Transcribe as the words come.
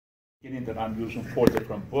That I'm using 4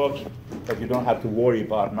 different books, but you don't have to worry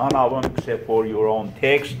about none of them except for your own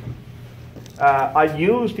text. I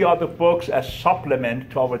use the other books as supplement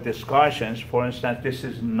to our discussions. For instance, this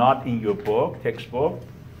is not in your book, textbook,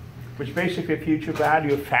 which basically future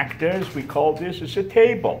value factors, we call this, is a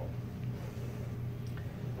table.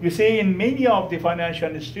 You see, in many of the financial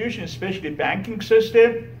institutions, especially banking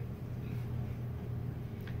system,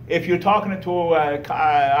 if you're talking to,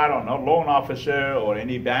 I don't know, loan officer or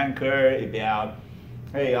any banker about,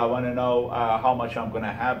 hey, I want to know how much I'm going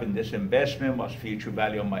to have in this investment, what's future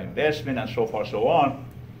value of my investment, and so forth, so on,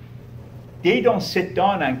 they don't sit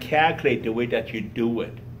down and calculate the way that you do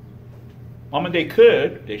it. I mean, they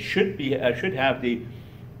could, they should have the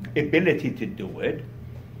ability to do it,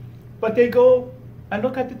 but they go and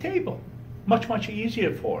look at the table. Much, much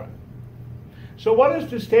easier for them. So what is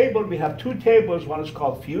this table? We have 2 tables. One is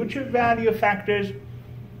called future value factors.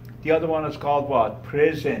 The other one is called what?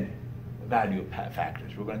 Present value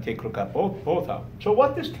factors. We're going to take a look at both of them. So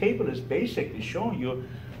what this table is basically showing you,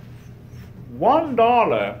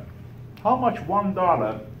 $1, how much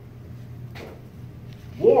 $1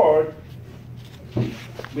 worth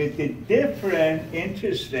with the different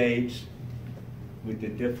interest rates with the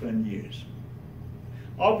different years.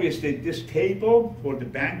 Obviously, this table for the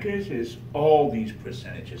bankers is all these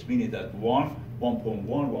percentages, meaning that 1, 1.1,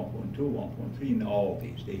 1.2, 1.3, and all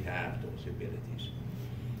these, they have those abilities.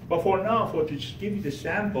 But for now, to just give you the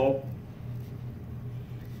sample,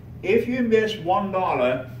 if you invest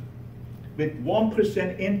 $1 with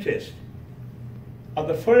 1% interest,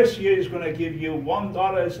 the first year is going to give you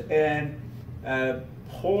 $1.10,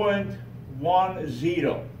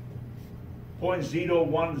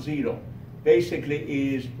 0.010.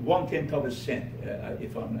 Basically is 1/10 of a cent,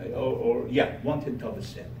 if I'm, yeah, 1/10 of a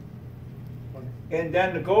cent. And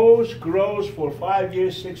then it grows for 5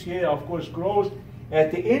 years, 6 years, of course grows. At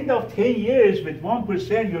the end of 10 years with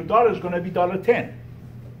 1%, your dollar is going to be $1.10,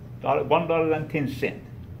 $1.10.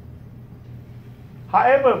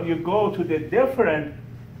 However, you go to the different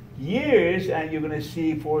years and you're going to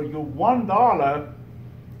see for your $1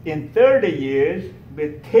 in 30 years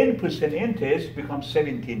with 10% interest becomes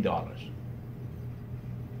 $17.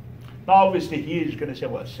 Now, obviously, he is going to say,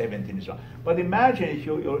 well, 17 is wrong. But imagine if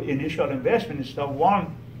your initial investment instead of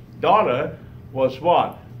 $1 was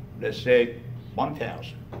what? Let's say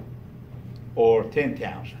 1,000 or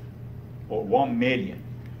 10,000 or 1 million.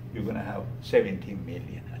 You're going to have 17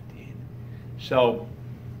 million at the end. So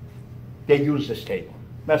they use this table.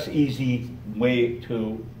 That's an easy way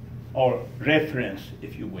to, or reference,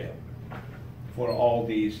 if you will, for all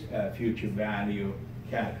these future value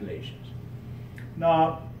calculations.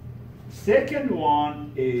 Now, second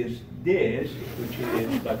one is this, which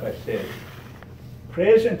is, like I said,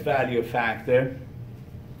 present value factor.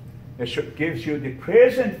 It gives you the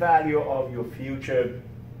present value of your future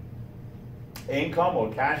income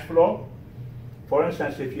or cash flow. For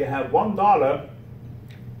instance, if you have $1,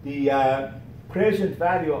 the present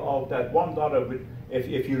value of that $1,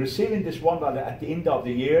 if you're receiving this $1 at the end of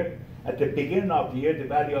the year, at the beginning of the year, the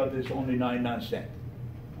value of this is only 99 cents.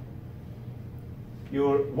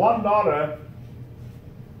 Your $1,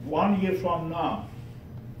 1 year from now,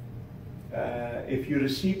 if you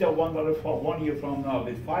receive that $1 for 1 year from now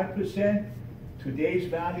with 5%, today's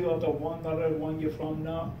value of the $1 1 year from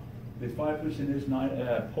now with 5% is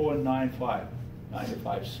 0.95,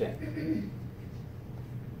 95 cents.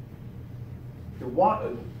 Your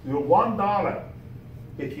 $1,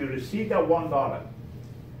 if you receive that $1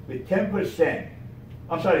 with 10%,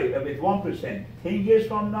 I'm sorry, with 1%, 10 years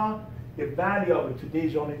from now, the value of it today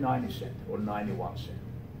is only 90 cents or 91 cents.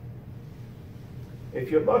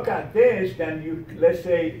 If you look at this, then let's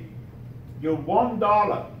say your $1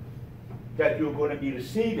 that you're going to be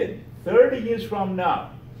receiving 30 years from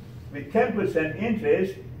now with 10%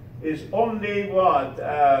 interest is only what,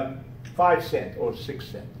 5 cents or 6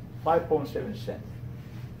 cents, 5.7 cents.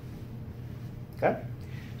 Okay?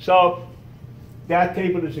 So that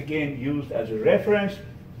table is again used as a reference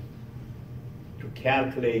to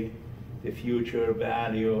calculate the future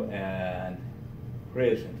value and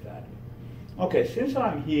present value. Okay, since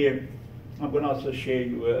I'm here, I'm going to also share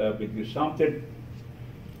with you something.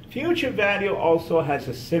 Future value also has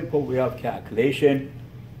a simple way of calculation,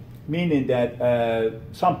 meaning that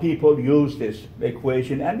some people use this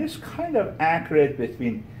equation, and it's kind of accurate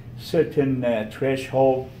between certain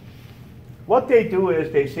threshold. What they do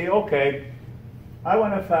is they say, okay, I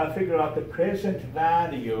want to figure out the present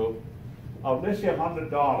value of, let's say,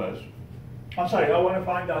 $100. I'm sorry, I want to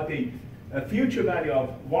find out the future value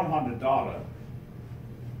of $100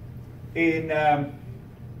 in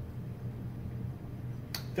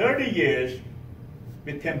 30 years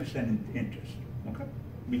with 10% interest. Okay?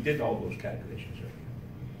 We did all those calculations earlier.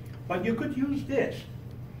 But you could use this.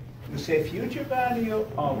 You say future value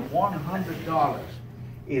of $100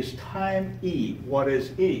 is time E. What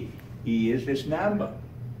is E? E is this number.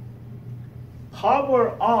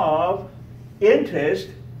 Power of interest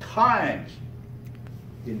times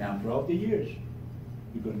the number of the years.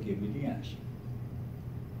 You're going to give me the answer.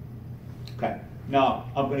 Okay. Now,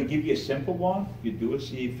 I'm going to give you a simple one. You do it,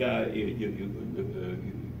 see if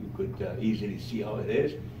you could easily see how it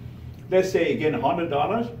is. Let's say, again,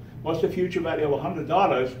 $100. What's the future value of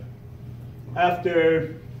 $100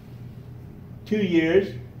 after 2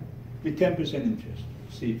 years with 10% interest?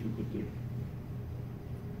 See if you could do it.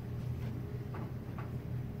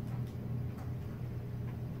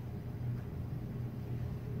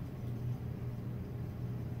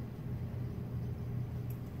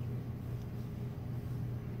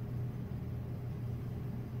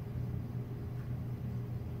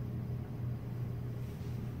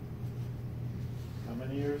 How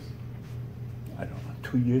many years? I don't know,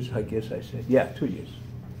 2 years, I guess I said. Yeah, 2 years.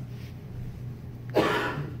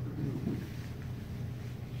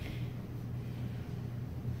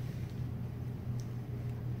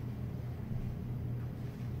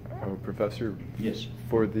 Oh, Professor, Yes.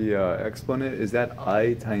 for the exponent, is that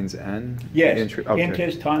I times N? Yes, Okay.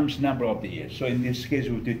 interest times number of the years. So in this case,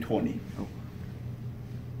 we do 20. Oh.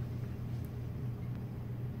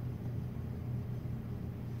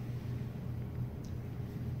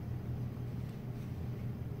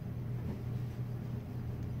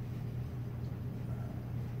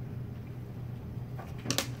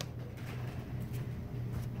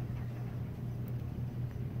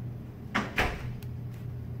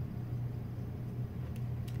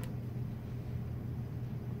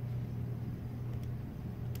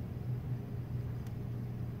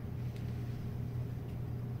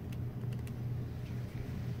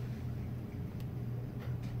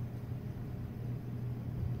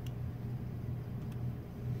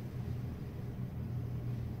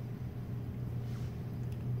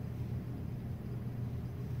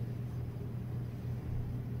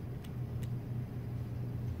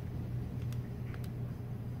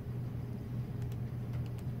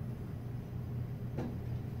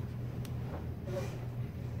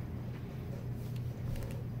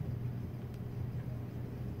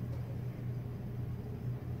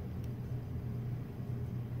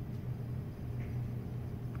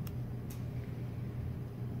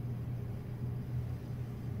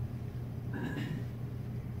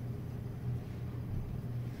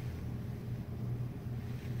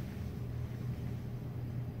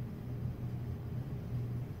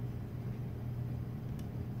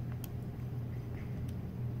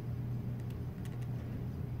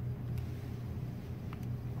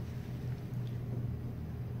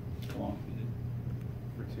 Come on.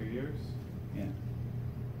 For 2 years? Yeah.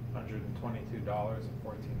 $122.14.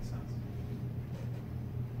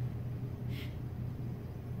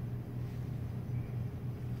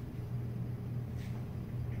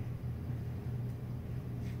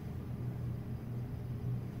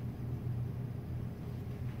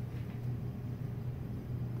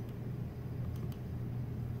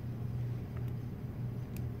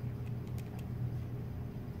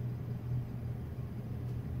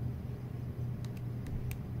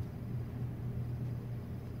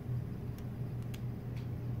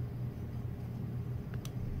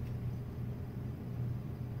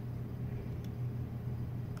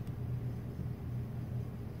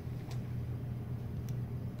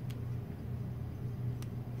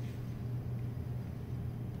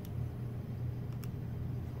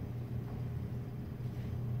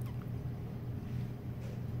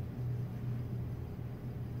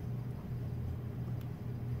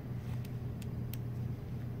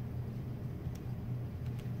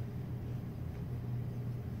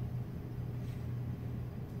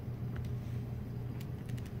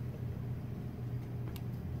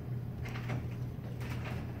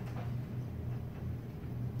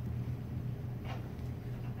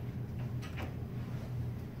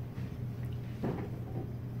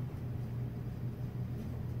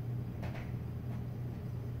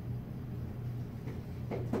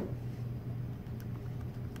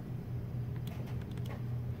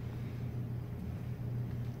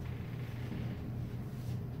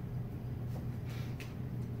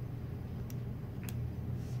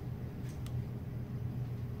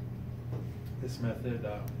 This method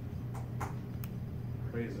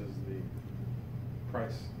raises the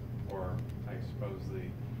price, or I suppose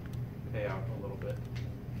the payout a little bit.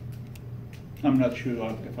 I'm not sure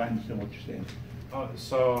if I understand what you're saying.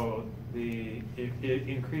 So it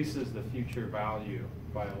increases the future value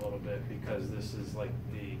simplify a little bit because this is like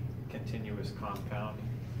the continuous compound.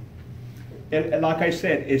 And like I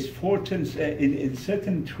said, it's in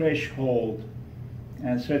certain threshold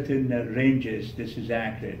and certain ranges, this is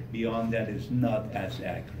accurate. Beyond that, it's not as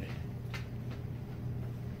accurate.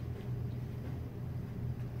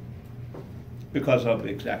 Because of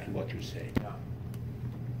exactly what you say. Yeah.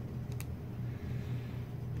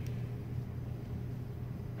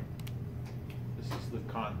 This is the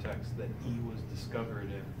context that E was discovered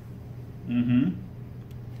in. Mm-hmm.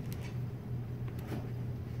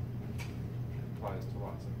 Applies to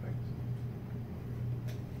lots of things.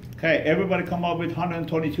 Okay, everybody come up with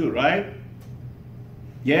 122, right?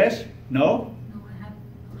 Yes? No? No, I have,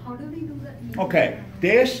 how do we do that? Okay,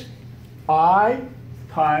 this I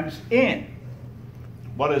times N.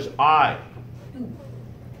 What is I? 2.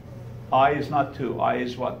 I is not 2. I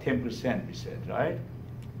is what? 10% we said, right?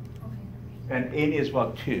 Okay. And N is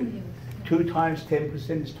what? 2. 2 years. 2 times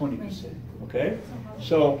 10% is 20%. Okay?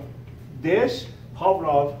 So So this power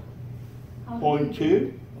of how do we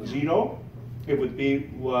 0.2, 0, it would be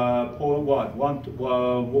point what?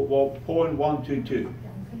 0.122. calculate?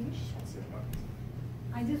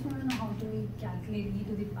 I just want to know how do we calculate e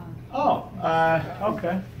to the power. Oh,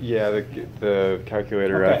 okay. Yeah, the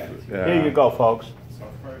calculator. Okay. Here you go, folks. So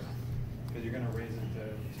first, because you're going to raise it to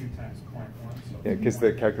 2 times 0.1. So Yeah, because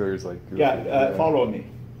the calculator is like. Yeah, follow me.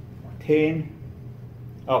 10,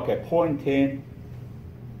 okay, 0.10,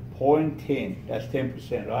 0.10, that's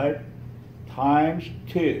 10%, right? Times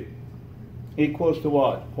 2 equals to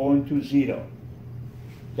what? 0.20.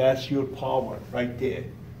 That's your power right there.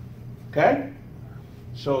 Okay?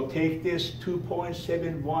 So take this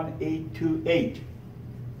 2.71828,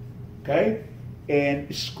 okay?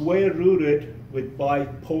 And square root it with by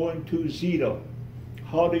 0.20.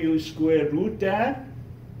 How do you square root that?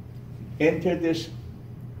 Enter this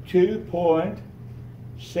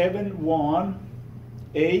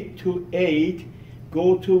 2.71828,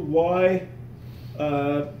 go to y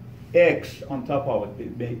x on top of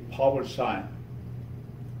it, the power sign.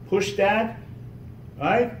 Push that,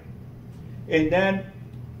 right? And then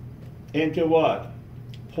enter what?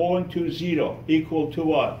 0.20 equal to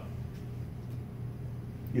what?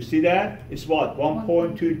 You see that? It's what?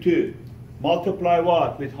 1.22. Multiply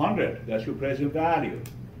what? With 100. That's your present value.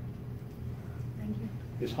 Thank you.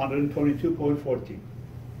 It's 122.14.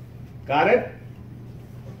 Got it?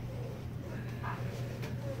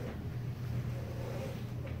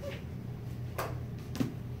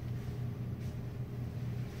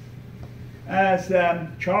 As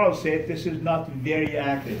Charles said, this is not very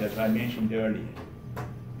accurate, as I mentioned earlier.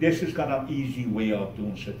 This is kind of easy way of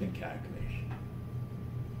doing certain calculation.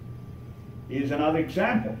 Here's another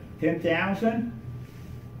example. 10,000.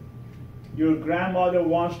 Your grandmother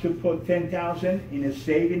wants to put 10,000 in a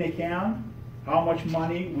saving account. How much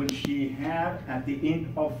money would she have at the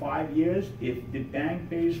end of 5 years if the bank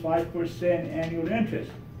pays 5% annual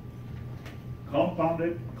interest?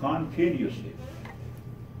 Compounded continuously.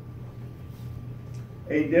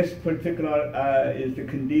 This particular is the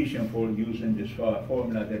condition for using this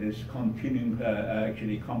formula that is continuing,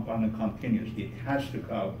 actually compounding continuously. It has to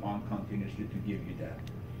compound continuously to give you that.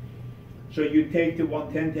 So you take the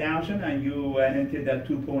 10,000 and you enter that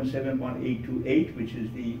 2.71828, which is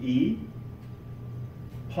the E.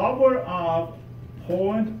 Power of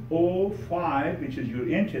 0.05, which is your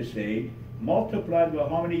interest rate, multiplied by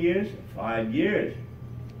how many years? 5 years.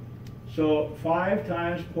 So 5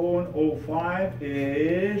 times 0.05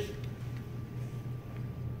 is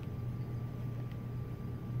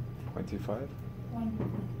 0.25?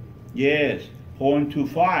 yes,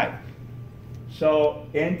 0.25. So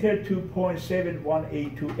enter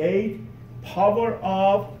 2.71828, power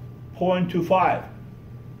of 0.25,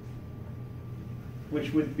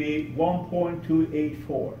 which would be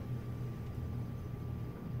 1.284.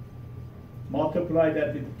 Multiply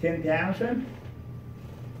that with 10,000.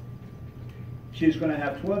 She's going to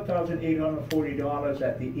have $12,840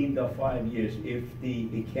 at the end of 5 years if the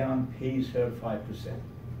account pays her 5%.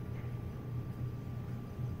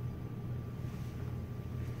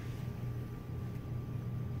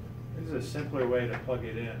 this is a simpler way to plug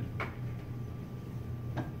it in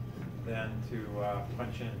than to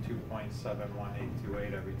punch in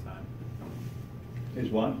 2.71828 every time. Is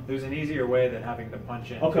one? There's an easier way than having to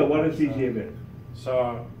punch in. Okay, what is 2.7. easier bit?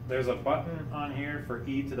 So there's a button on here for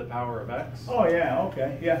e to the power of x. Oh yeah,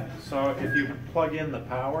 okay, yeah. So if you plug in the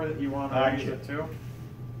power that you want to Gotcha. use it to,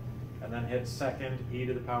 and then hit second e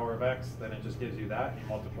to the power of x, then it just gives you that. You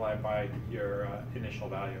multiply it by your initial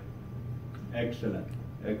value. Excellent,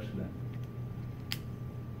 excellent.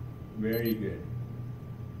 Very good.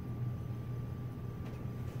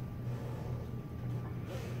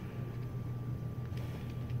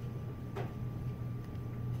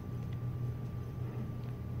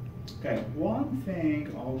 Okay, one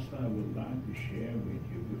thing also I would like to share with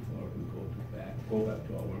you before we go back to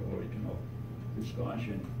our original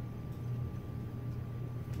discussion.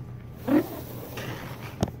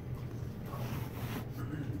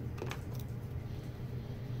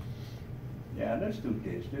 Yeah, let's do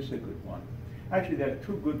this. This is a good one. Actually, there are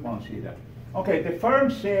two good ones here. Okay, the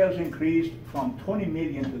firm's sales increased from 20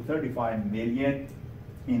 million to 35 million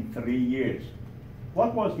in 3 years.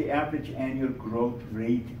 What was the average annual growth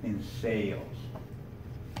rate in sales?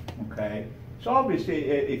 Okay, so obviously,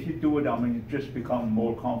 if you do it, I mean, you just become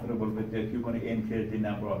more comfortable with it. You're going to enter the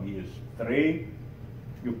number of years. 3.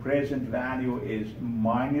 Your present value is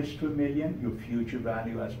minus 2 million. Your future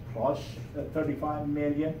value is plus 35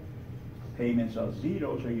 million. Payments are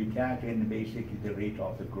 0, so you calculate basically the rate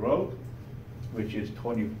of the growth, which is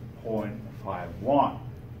 20.51.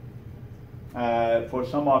 For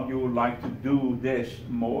some of you who like to do this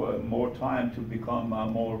more time to become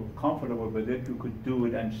more comfortable with it, you could do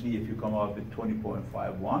it and see if you come out with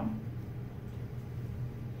 20.51.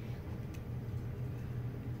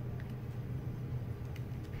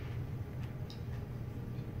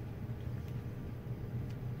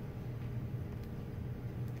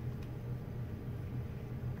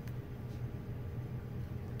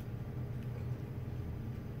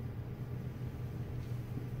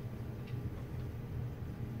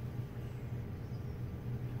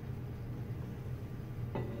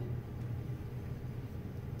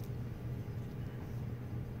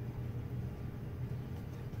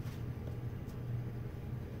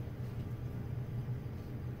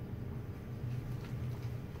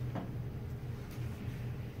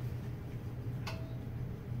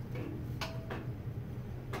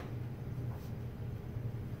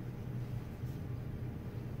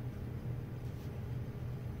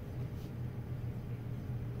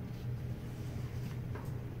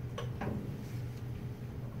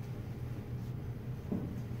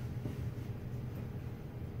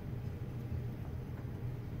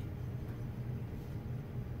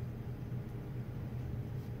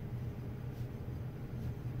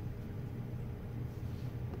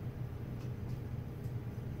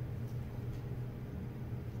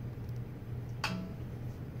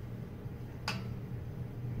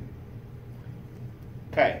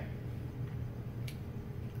 Okay,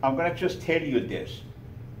 I'm going to just tell you this.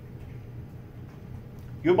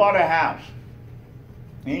 You bought a house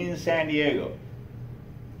in San Diego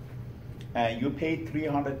and you paid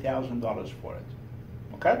 $300,000 for it,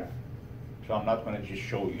 okay? So I'm not going to just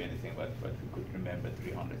show you anything, but you could remember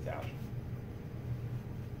 $300,000.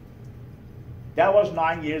 That was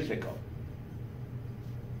 9 years ago.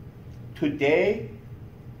 Today,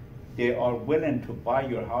 they are willing to buy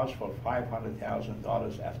your house for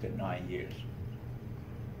 $500,000 after 9 years.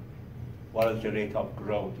 What is the rate of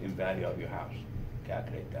growth in value of your house?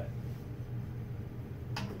 Calculate that.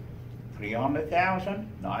 300,000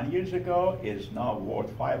 9 years ago is now worth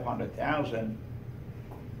 500,000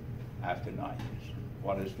 after 9 years.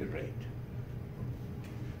 What is the rate?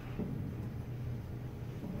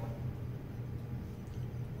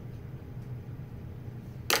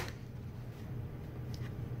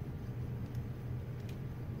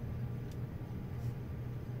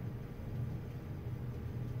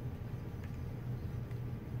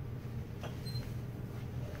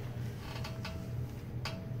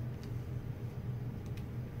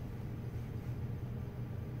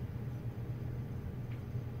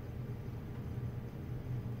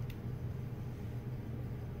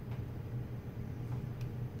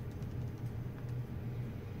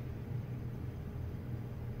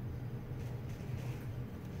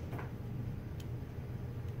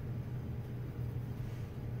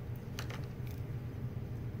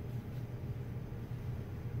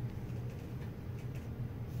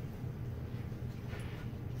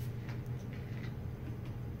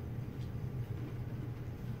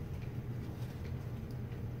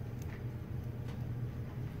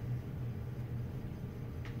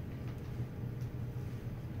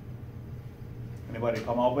 Anybody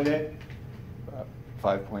come up with it?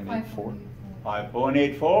 5.84.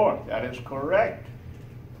 5.84, that is correct.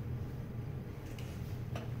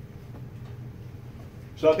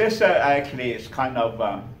 So this actually is kind of,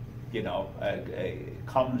 a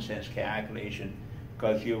common sense calculation,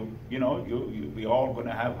 because we all going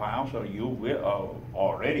to have house, or you will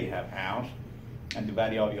already have house, and the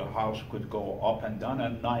value of your house could go up and down,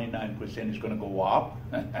 and 99% is going to go up.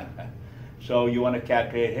 So you want to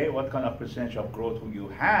calculate, hey, what kind of percentage of growth will you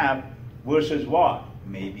have versus what?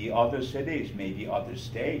 Maybe other cities, maybe other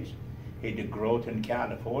states. Hey, the growth in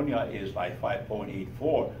California is like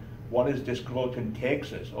 5.84. What is this growth in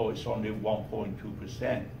Texas? Oh, it's only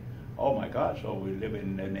 1.2%. Oh my God, so we live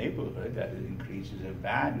in a neighborhood that increases in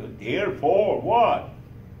value. Therefore, what?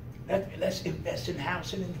 Let's invest in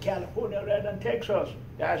housing in California rather than Texas.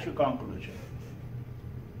 That's your conclusion.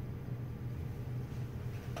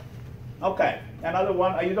 Okay, another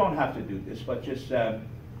one, you don't have to do this, but just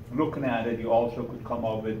looking at it, you also could come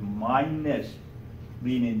up with minus,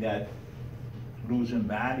 meaning that losing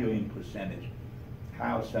value in percentage.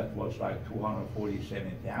 House that was like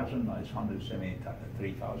 247,000, now it's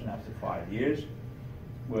 173,000 after 5 years.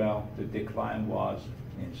 Well, the decline was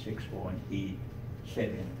in 6.87%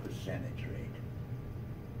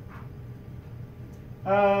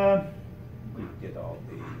 rate. We did all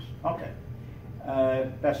these. Okay,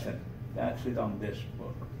 that's it. That's it on this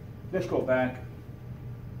book. Let's go back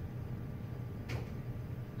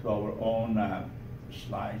to our own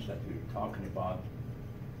slides that we were talking about.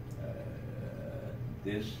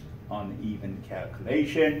 This uneven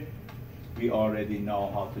calculation. We already know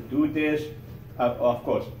how to do this. Of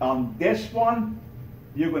course, on this one,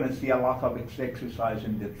 you're going to see a lot of exercise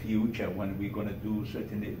in the future when we're going to do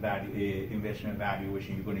certain investment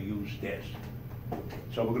valuation. You're going to use this.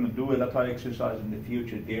 So we're going to do a lot of exercise in the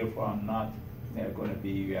future. Therefore, I'm not going to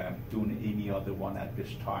be doing any other one at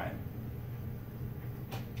this time.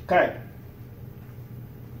 Okay.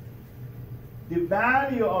 The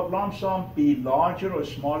value of lump sum be larger or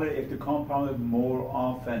smaller if the compounded more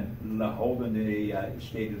often, holding the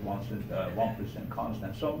stated 1%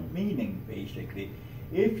 constant. So meaning basically,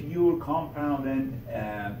 if your compounding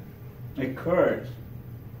occurs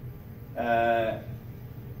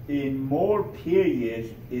in more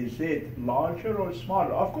periods, is it larger or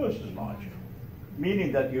smaller? Of course it's larger.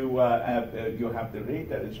 Meaning that you have the rate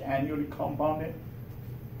that is annually compounded.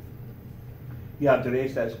 You have the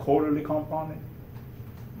rate that's quarterly compounded,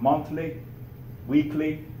 monthly,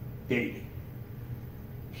 weekly, daily.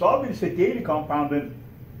 So obviously daily compounded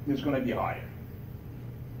is going to be higher.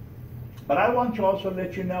 But I want to also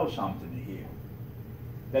let you know something here,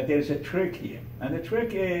 that there's a trick here. And the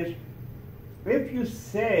trick is, if you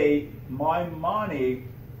say my money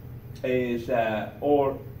is,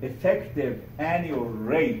 or effective annual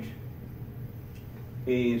rate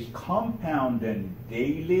is compounding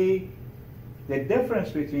daily, the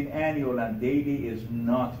difference between annual and daily is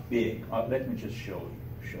not big. Let me just show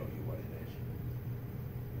you what it is.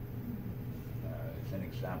 It's an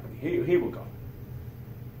example. Here we go.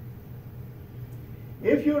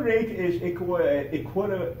 If your rate is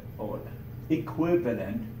equivalent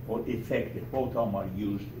or effective, both of them are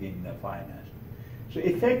used in finance. So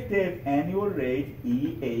effective annual rate,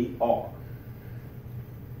 EAR.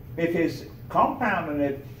 If it's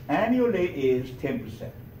compounded annually is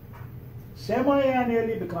 10%.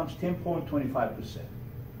 Semi-annually becomes 10.25%.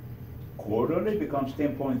 Quarterly becomes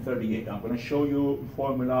 10.38. I'm going to show you a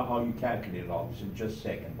formula how you calculate all this in just a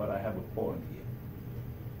second, but I have a point here.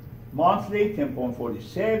 Monthly,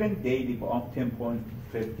 10.47. Daily,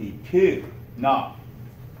 10.52. Now,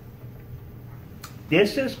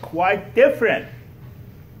 this is quite different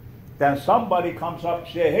than somebody comes up and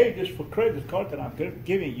says, hey, this for credit card that I'm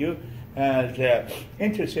giving you as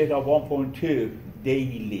interest rate of 1.2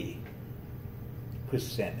 daily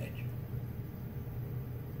percentage.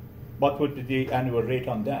 What would be the annual rate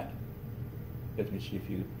on that? Let me see if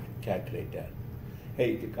you calculate that.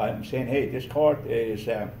 Hey, I'm saying, hey, this card is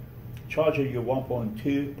charging you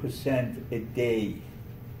 1.2% a day.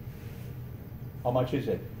 How much is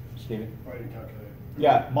it, Stephen? Why do you calculate?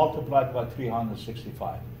 Yeah, multiplied by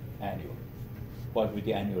 365 annual. What would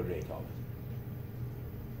the annual rate of it?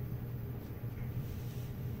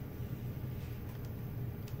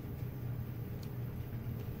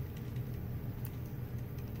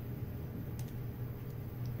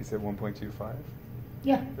 You said 1.25?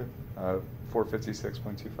 Yeah.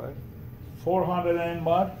 456.25? 400 and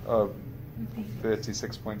what?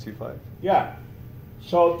 56.25? Yeah.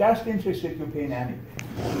 So that's the interest that you're paying annually.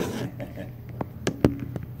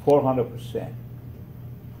 400%.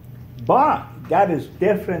 But that is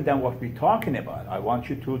different than what we're talking about. I want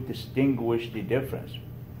you to distinguish the difference.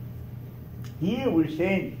 Here we're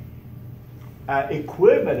saying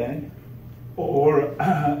equivalent or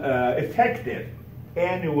effective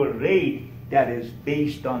annual rate that is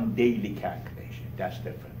based on daily calculation. That's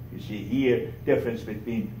different. You see here, difference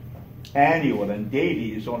between annual and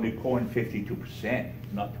daily is only 0.52%,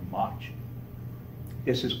 not too much.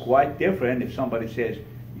 This is quite different if somebody says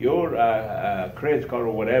your credit card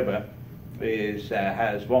or whatever is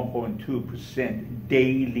has 1.2%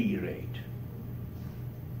 daily rate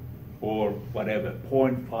or whatever,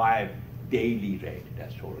 0.5 daily rate.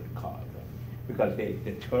 That's what it called, because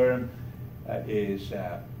the term is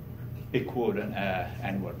equivalent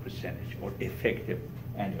annual percentage or effective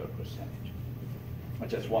annual percentage. I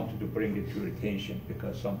just wanted to bring it to your attention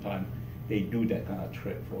because sometimes they do that kind of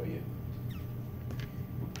trick for you.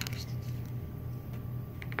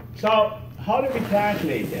 So how do we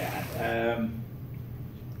calculate that?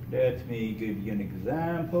 Let me give you an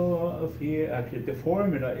example of here. Actually, the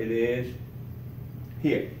formula it is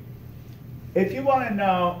here. If you want to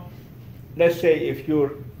know, let's say if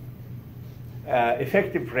your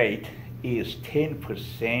effective rate is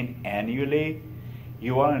 10% annually,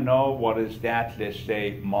 you want to know what is that, let's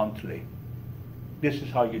say, monthly. This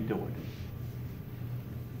is how you do it.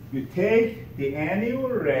 You take the annual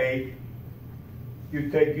rate,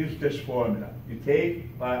 use this formula. You take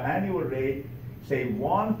annual rate, say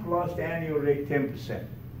 1 plus the annual rate 10%.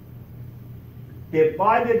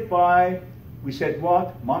 Divided by, we said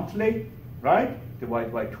what? Monthly, right?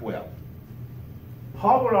 Divided by 12.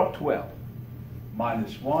 Power of 12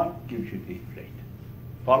 minus 1 gives you the rate.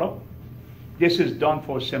 Follow? This is done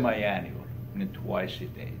for semi-annual, twice a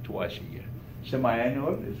year.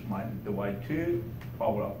 Semi-annual is minus divide 2,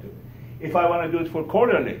 power of 2. If I want to do it for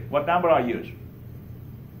quarterly, what number I use?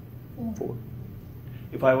 4.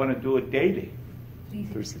 If I want to do it daily,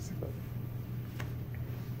 365.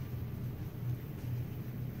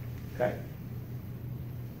 okay.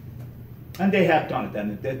 And they have done it,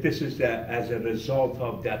 and this is as a result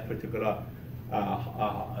of that particular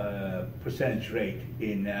percentage rate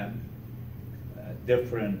in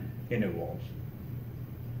different intervals.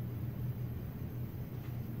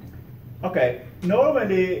 Okay,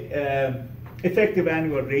 normally effective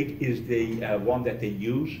annual rate is the one that they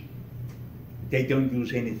use. They don't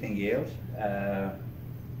use anything else.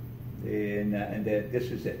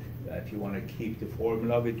 This is it. If you want to keep the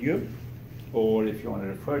formula with you, or if you want to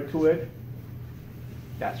refer to it,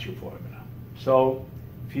 that's your formula. So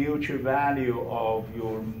future value of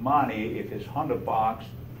your money, if it's $100,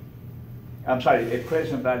 I'm sorry, the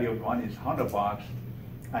present value of money is $100,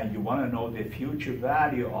 and you want to know the future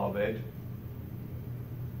value of it,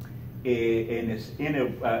 and it's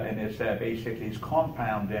basically it's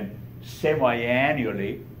compounded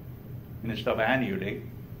semi-annually instead of annually.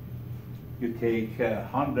 You take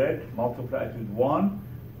 100 multiplied with 1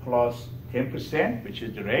 plus 10%, which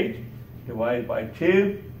is the rate, divided by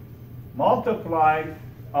 2, multiplied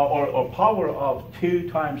or power of 2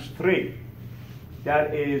 times 3.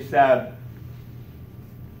 That is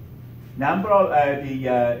number of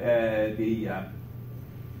the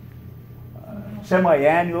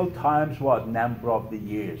semi-annual times what? Number of the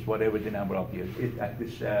years, whatever the number of years.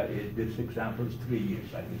 This example is 3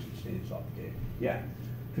 years. I guess it says up there. Yeah,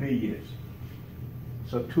 3 years.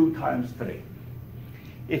 So 2 times 3.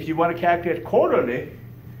 If you want to calculate quarterly,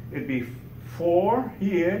 it'd be 4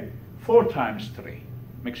 here, 4 times 3.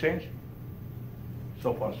 Make sense?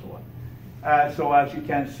 So far, so on. So as you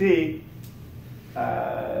can see,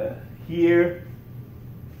 here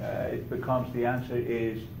it becomes the answer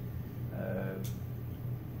is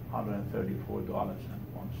 $134.01.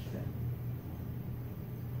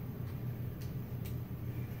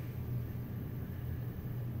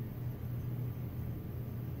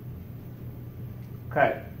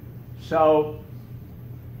 Okay, so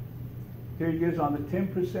here it is on the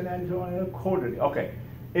 10% annual quarterly. Okay,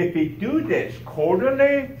 if we do this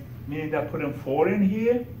quarterly, meaning that put in 4 in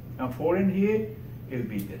here and 4 in here, it'll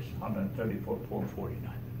be this, 134.49.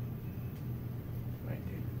 Right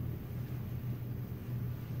there.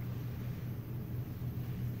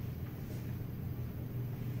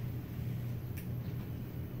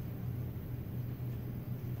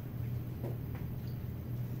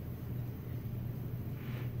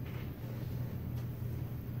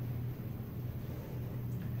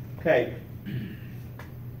 Okay.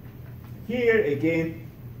 Here again,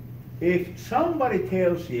 if somebody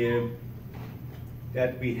tells you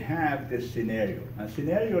that we have this scenario, a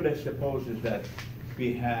scenario that supposes that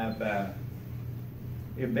we have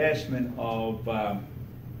investment of,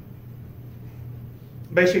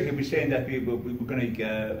 basically we're saying that we're going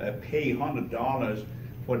to pay $100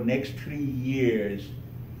 for next 3 years,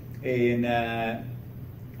 and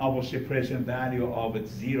obviously present value of it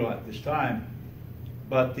 0 at this time.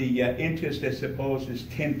 But the interest, I suppose, is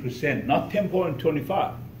 10%, not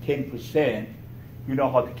 10.25, 10%. You know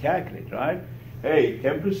how to calculate, right? Hey,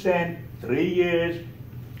 10%, 3 years,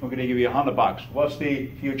 we're going to give you $100. What's the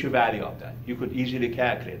future value of that? You could easily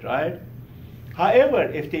calculate, right? However,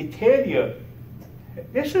 if they tell you,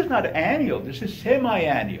 this is not annual, this is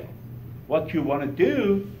semi-annual, what you want to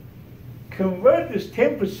do, convert this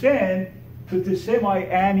 10% to the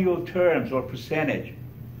semi-annual terms or percentage,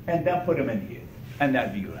 and then put them in here. And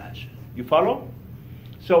that'll be your answer. You follow?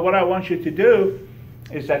 So what I want you to do,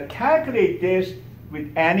 is that calculate this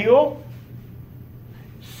with annual,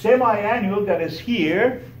 semi-annual that is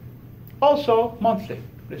here, also monthly.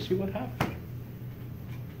 Let's see what happens.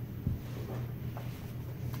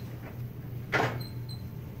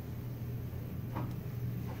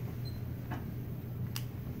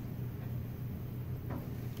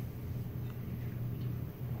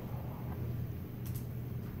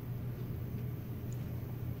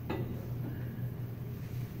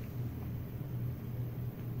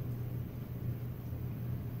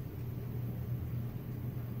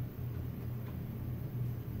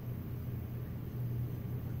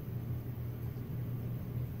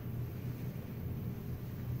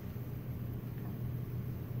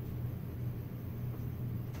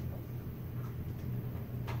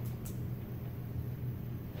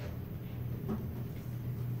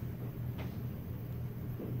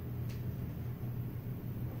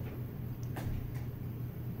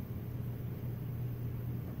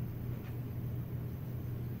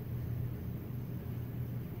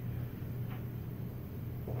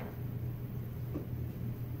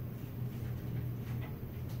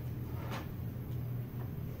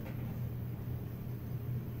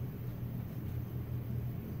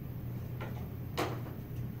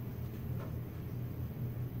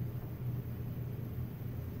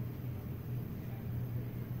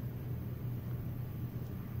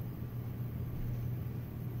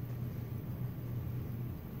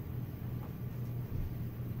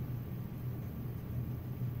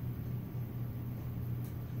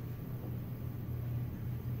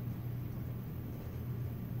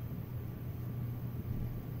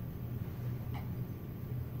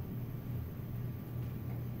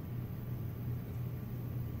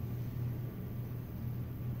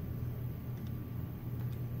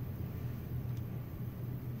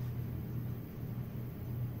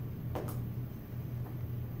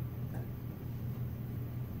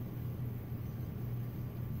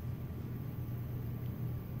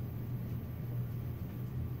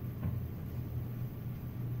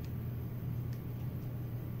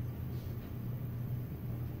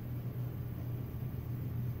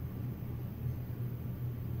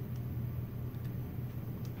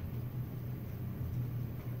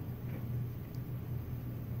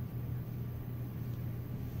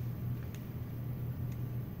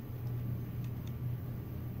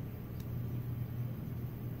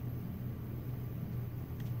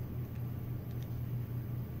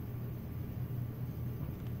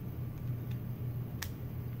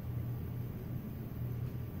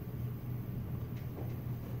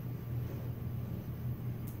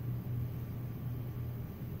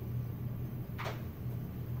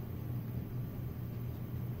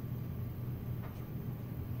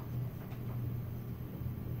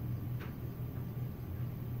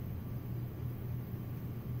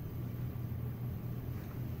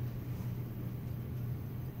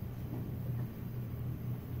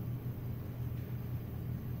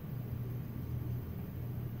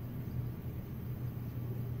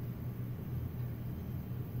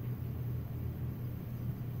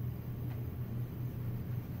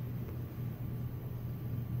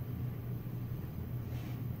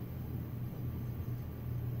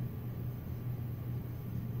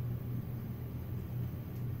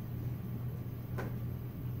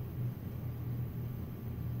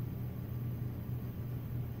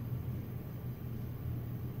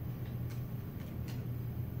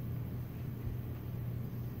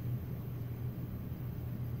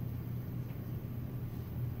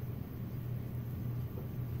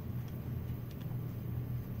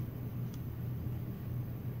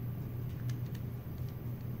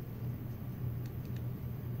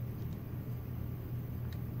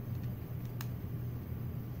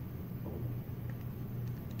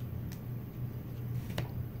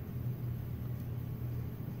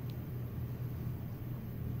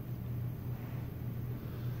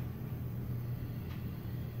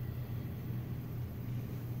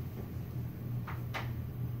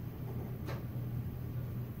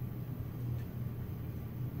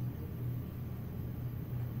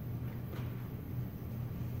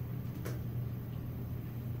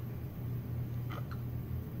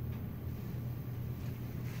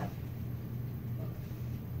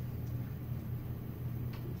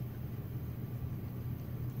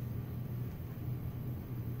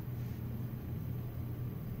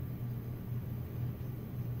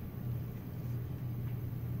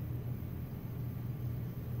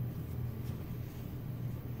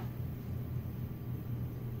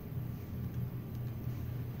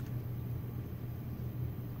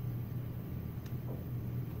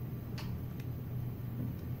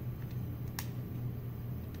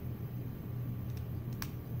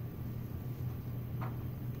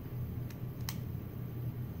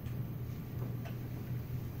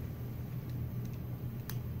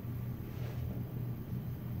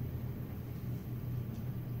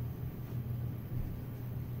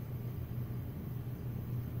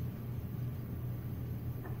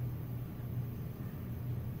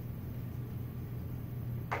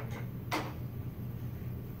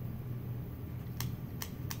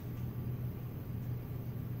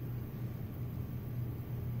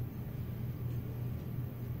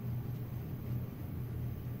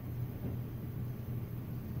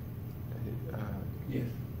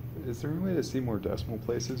 is there any way to see more decimal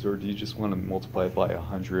places, or do you just want to multiply it by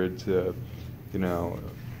 100 to, you know,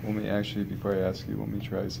 let me actually, before I ask you, let me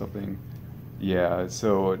try something. Yeah,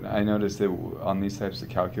 so I noticed that on these types of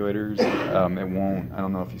calculators, it won't, I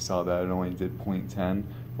don't know if you saw that, it only did 0.10,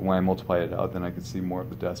 but when I multiply it out, then I could see more of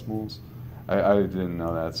the decimals. I didn't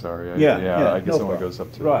know that, sorry. I guess it only goes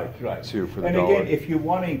up to right. 2 for the and dollar. again, if you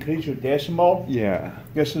want to increase your decimal, Yeah.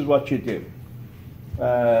 this is what you do.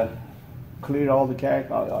 Clear all the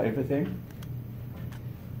everything.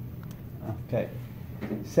 Okay.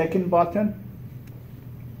 Second button,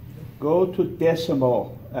 go to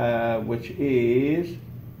decimal, which is,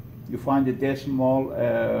 you find the decimal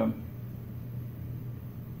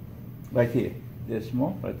right here.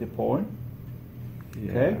 Decimal, right the point.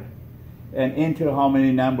 Yeah. Okay. And enter how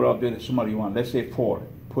many number of the decimal you want. Let's say 4.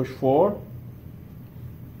 Push 4.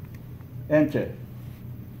 Enter.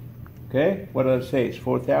 Okay. What does it say? It's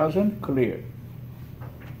 4,000. Clear.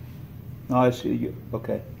 Now I see you.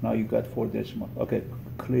 Okay. Now you got 4 decimal. Okay.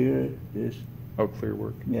 Clear this. Oh, clear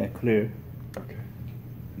work. Yeah. Clear. Okay.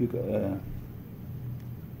 You got.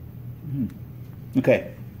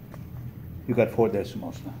 Okay. You got 4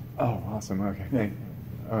 decimals now. Oh, awesome. Okay. Yeah.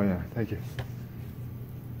 Oh, yeah. Thank you.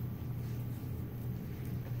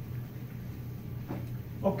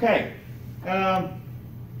 Okay. How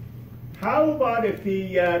about if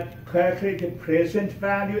we calculate the present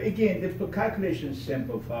value? Again, the calculation is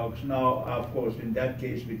simple, folks. Now, of course, in that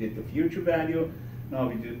case, we did the future value. Now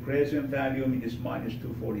we do present value, and it's minus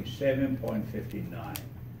 247.59.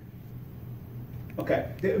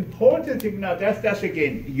 Okay. The important thing now, that's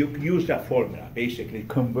again, you use that formula, basically,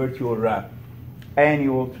 convert your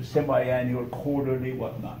annual to semi-annual, quarterly,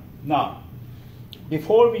 whatnot. Now,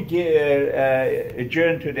 before we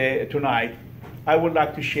adjourn tonight, I would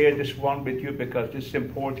like to share this one with you because this is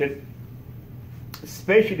important,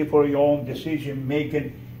 especially for your own decision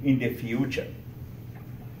making in the future.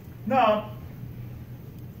 Now,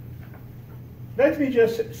 let me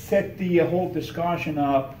just set the whole discussion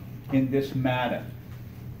up in this manner.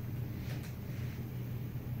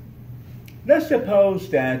 Let's suppose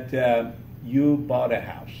that you bought a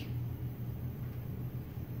house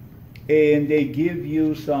and they give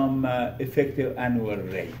you some effective annual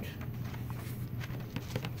rate.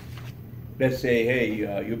 Let's say, hey,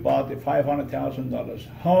 you bought a $500,000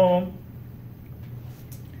 home.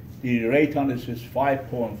 The rate on this is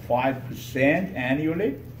 5.5%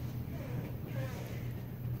 annually,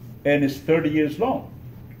 and it's 30 years long.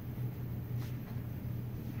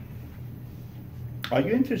 Are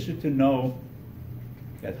you interested to know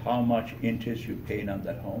that how much interest you paid on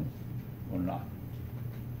that home or not?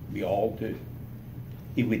 We all do.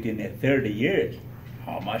 If within 30 years,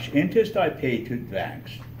 how much interest I pay to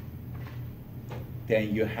banks?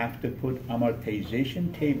 Then you have to put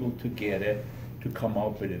amortization table together to come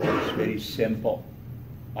up with it. It's very simple.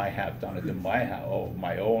 I have done it in my house,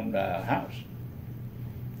 my own house.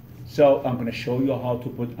 So I'm going to show you how to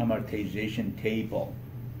put amortization table.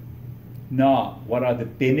 Now, what are the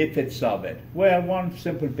benefits of it? Well, one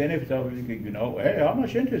simple benefit of it, you know, hey, how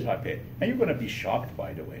much interest I pay? And you're going to be shocked,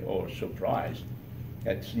 by the way, or surprised.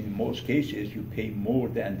 That in most cases, you pay more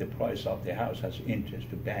than the price of the house as interest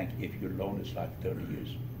to bank if your loan is like 30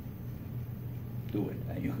 years. Do it,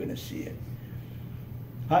 and you're going to see it.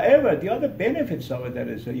 However, the other benefits of it that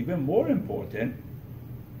is even more important,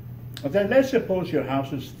 that let's suppose your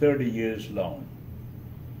house is 30 years loan.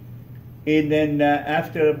 And then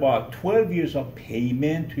after about 12 years of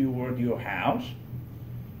payment toward your house,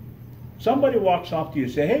 somebody walks up to you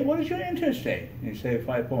and says, hey, what is your interest rate? And you say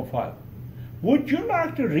 5.5. Would you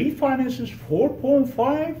like to refinance this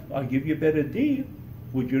 4.5? I'll give you a better deal.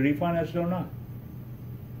 Would you refinance it or not?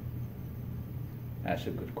 That's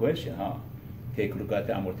a good question, huh? Take a look at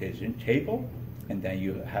the amortization table, and then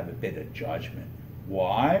you have a better judgment.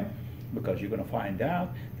 Why? Because you're going to find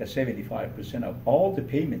out that 75% of all the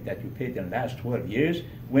payment that you paid in the last 12 years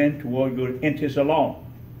went toward your interest alone.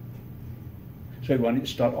 So you want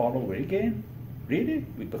to start all over again? Really?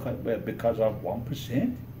 Because of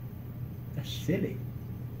 1%? That's silly.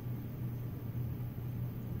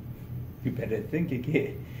 You better think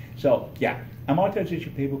again. So, yeah,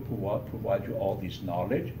 amortization table provide you all this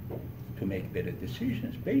knowledge to make better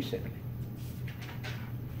decisions, basically.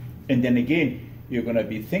 And then again, you're going to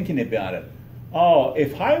be thinking about it. Oh,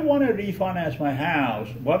 if I want to refinance my house,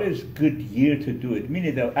 what is good year to do it?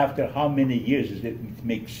 Meaning that after how many years does it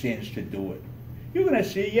make sense to do it? You're going to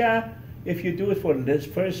say, yeah, if you do it for the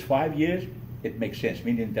first 5 years, it makes sense,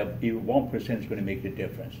 meaning that 1% is going to make the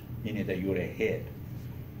difference, meaning that you're ahead.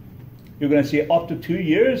 You're going to say up to 2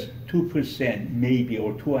 years, 2% maybe,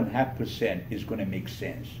 or 2.5% is going to make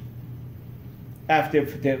sense. after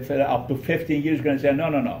up to 15 years, going to say,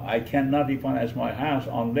 no, I cannot refinance my house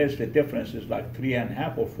unless the difference is like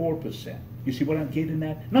 3.5% or 4%. You see what I'm getting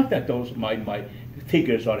at? Not that those my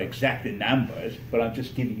figures are exact numbers, but I'm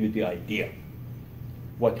just giving you the idea.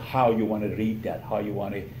 How you want to read that, how you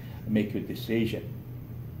want to make your decision.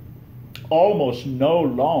 Almost no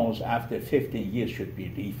loans after 15 years should be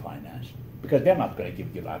refinanced because they're not going to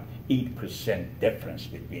give you like 8% difference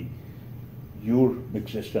between your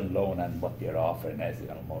existing loan and what they're offering. That's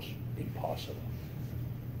almost impossible.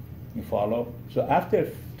 You follow? So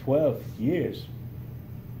after 12 years,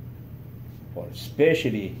 or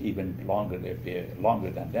especially even longer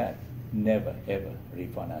than that, never ever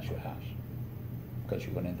refinance your house because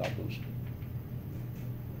you're going to end up losing.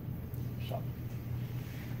 So,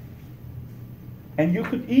 and you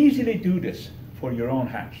could easily do this for your own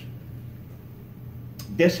house.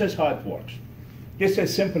 This is how it works. This is a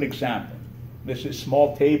simple example. This is a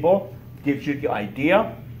small table, gives you the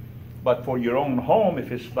idea, but for your own home,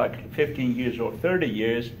 if it's like 15 years or 30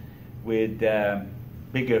 years with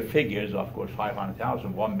bigger figures, of course,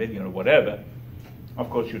 500,000, 1 million or whatever, of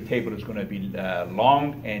course your table is going to be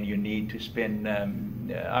long and you need to spend,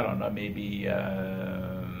 I don't know, maybe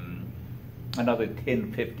another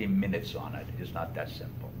 10, 15 minutes on it. It's not that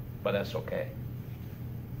simple, but that's okay.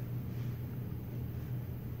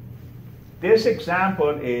 This example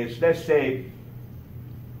is, let's say,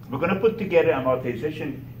 we're going to put together an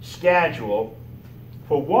amortization schedule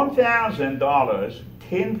for $1,000,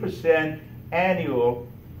 10% annual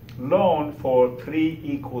loan for 3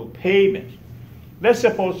 equal payments. Let's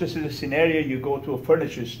suppose this is a scenario you go to a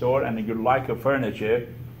furniture store and you like a furniture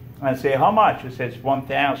and say, how much? It says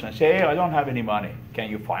 $1,000. Say, hey, I don't have any money. Can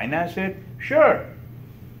you finance it? Sure.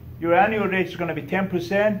 Your annual rate is going to be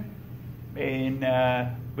 10% and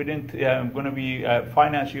I'm going to be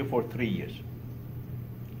finance you for 3 years.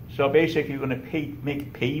 So basically, you're going to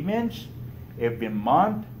make payments every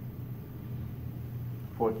month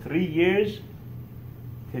for 3 years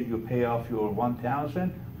till you pay off your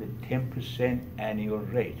 $1,000 with 10% annual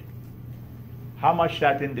rate. How much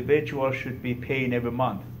that individual should be paying every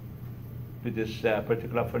month to this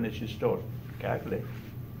particular furniture store? Calculate.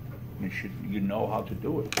 You know how to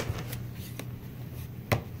do it.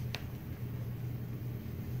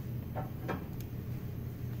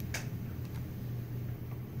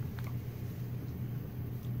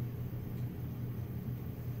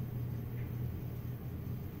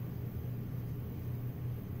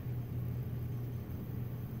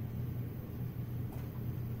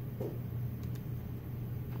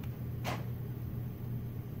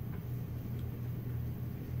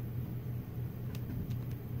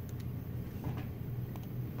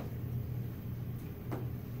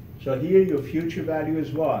 So here your future value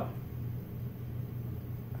is what?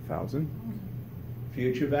 1,000.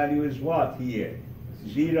 Future value is what here?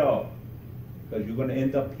 0. Because you're going to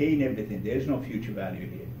end up paying everything. There's no future value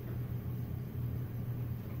here.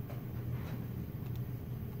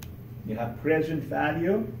 You have present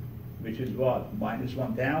value, which is what? Minus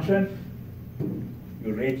 1,000.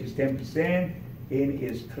 Your rate is 10%. N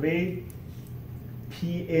is 3.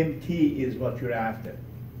 PMT is what you're after.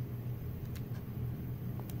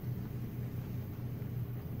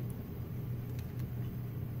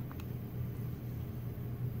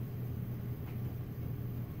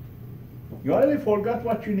 You already forgot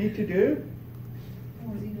what you need to do?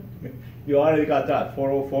 You already got that,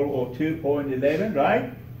 40402.11,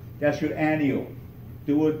 right? That's your annual.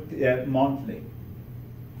 Do it monthly.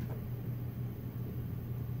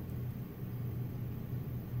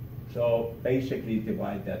 So basically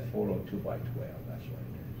divide that 402 by 12, that's what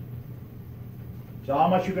it is. So how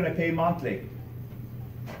much you going to pay monthly?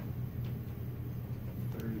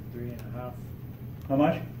 33.5. How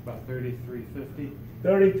much? About $33.50.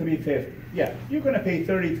 $33.50. Yeah, you're going to pay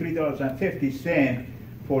 $33.50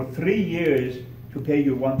 for 3 years to pay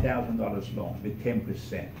your $1,000 loan with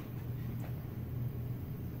 10%.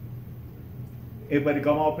 Everybody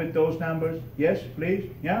come up with those numbers? Yes, please?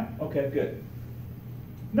 Yeah? Okay, good.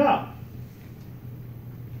 Now,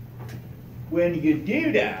 when you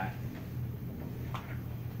do that,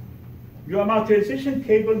 your amortization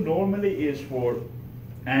table normally is for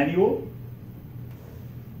annual.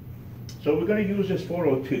 So we're going to use this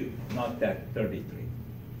 402, not that 33.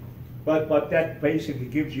 But that basically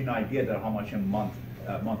gives you an idea that how much a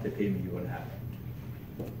monthly payment you will have.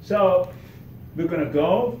 So we're going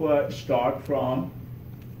to start from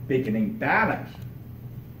beginning balance.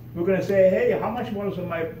 We're going to say, hey, how much was on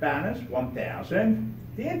my balance? 1,000.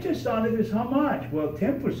 The interest on it is how much? Well,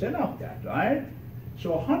 10% of that, right?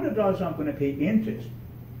 So $100 I'm going to pay interest.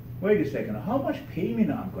 Wait a second, how much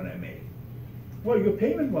payment I'm going to make? Well, your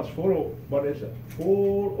payment was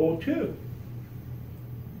 402.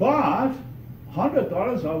 But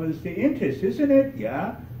 $100 of it is the interest, isn't it?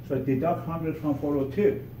 Yeah. So deduct 100 from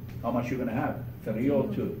 402. How much you gonna have?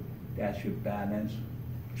 302. That's your balance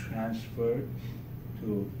transferred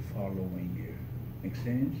to following year. Make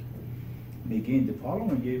sense? And again, the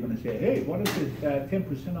following year, you're gonna say, hey, what is this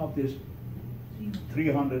 10% of this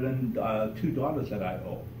 $302 that I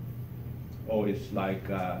owe? Oh, it's like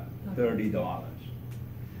 $30.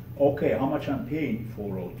 Okay, how much I'm paying?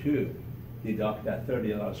 402. Deduct that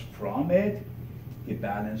 $30 from it. The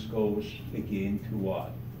balance goes again to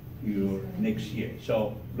what? Your next year.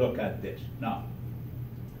 So look at this. Now,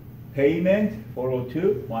 payment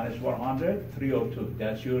 402 minus 100, 302.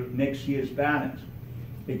 That's your next year's balance.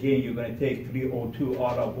 Again, you're going to take 302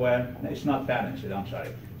 out of where? No, it's not balanced, I'm sorry.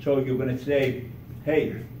 So you're going to say,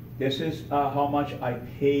 hey, this is how much I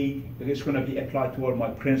paid. It's going to be applied toward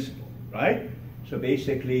my principal, right? So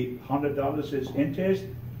basically, $100 is interest.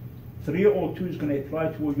 302 is going to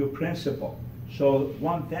apply toward your principal. So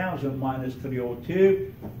 1,000 minus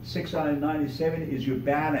 302, 697 is your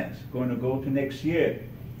balance going to go to next year.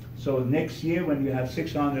 So next year, when you have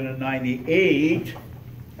 698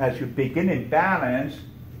 as your beginning balance,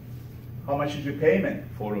 how much is your payment?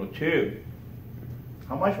 402.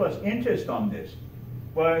 How much was interest on this?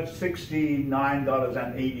 Well,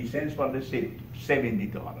 $69.80, but let's say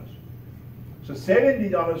 $70. So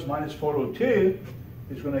 $70 minus 402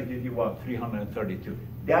 is going to give you what? 332.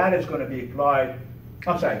 That is going to be applied.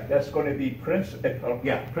 I'm sorry. That's going to be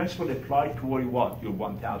principal applied toward what? Your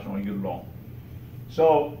 1,000 or your loan.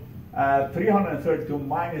 So 332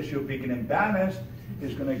 minus your beginning balance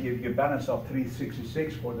is going to give you a balance of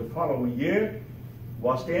 366 for the following year.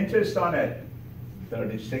 What's the interest on it?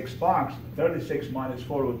 $36. 36 minus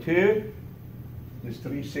 402 is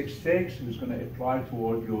 366. Is going to apply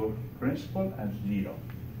toward your principal, and 0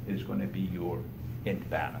 is going to be your end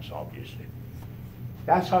balance, obviously.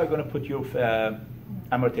 That's how you're going to put your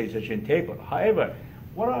amortization table. However,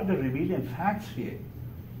 what are the revealing facts here?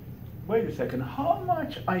 Wait a second, how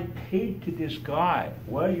much I paid to this guy?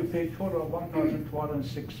 Well, you paid total of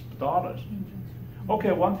 $1,206. Okay,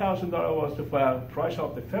 $1,000 was the price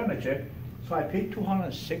of the furniture, so I paid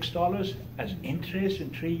 $206 as interest in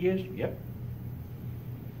 3 years? Yep.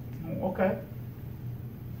 Okay.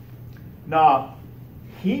 Now,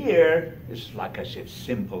 here is, like I said,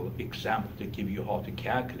 simple example to give you how to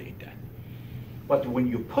calculate that. But when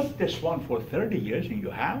you put this one for 30 years in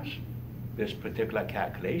your house, this particular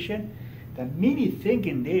calculation, then many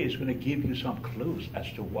thinking there is going to give you some clues as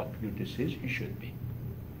to what your decision should be.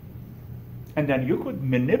 And then you could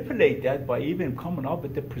manipulate that by even coming up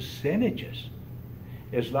with the percentages.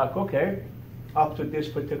 It's like, okay, up to this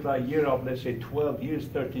particular year of, let's say, 12 years,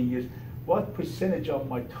 13 years, what percentage of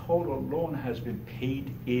my total loan has been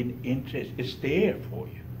paid in interest? It's there for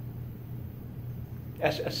you.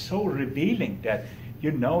 That's so revealing that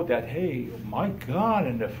you know that, hey, my God,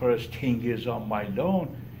 in the first 10 years of my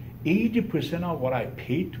loan, 80% of what I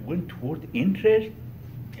paid went toward interest.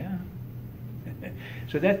 Yeah.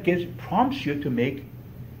 So that prompts you to make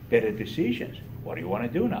better decisions. What do you want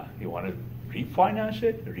to do now? You want to refinance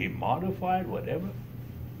it, remodify it, whatever?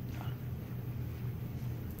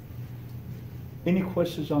 Any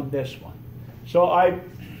questions on this one? So I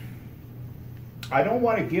don't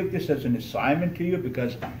want to give this as an assignment to you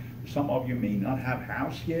because some of you may not have a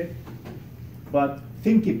house yet, but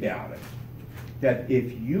think about it. That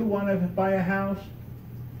if you want to buy a house,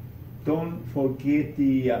 don't forget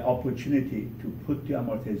the opportunity to put the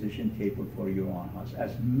amortization table for your own house.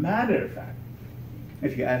 As a matter of fact,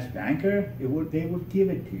 if you ask banker, they will give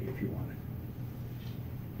it to you if you want it.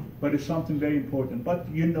 But it's something very important. But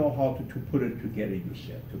you know how to put it together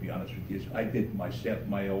yourself, to be honest with you. I did myself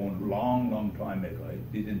my own long time ago.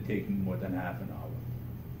 It didn't take me more than half an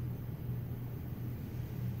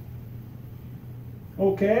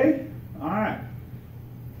hour. Okay? All right.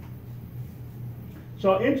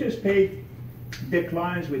 So interest paid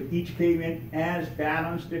declines with each payment as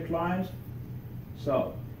balance declines.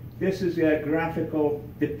 So this is a graphical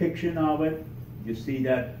depiction of it. You see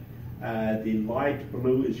that the light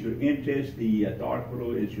blue is your interest, the dark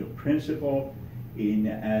blue is your principal.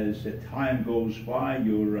 As time goes by,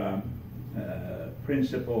 your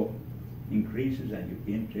principal increases and your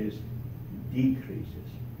interest decreases.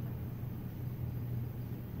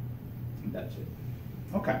 And that's it.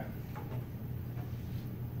 Okay.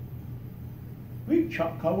 We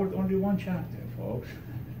covered only one chapter, folks.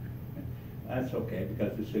 That's okay,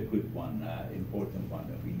 because it's a good one, important one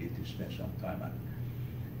that we need to spend some time on.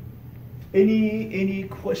 Any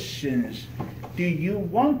questions? Do you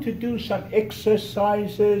want to do some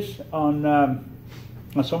exercises on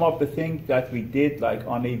some of the things that we did, like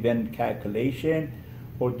on event calculation,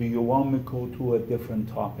 or do you want me to go to a different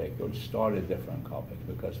topic or start a different topic?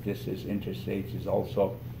 Because this is interest rates is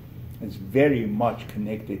also, it's very much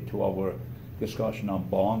connected to our discussion on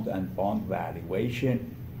bond and bond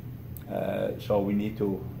valuation. So we need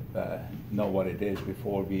to know what it is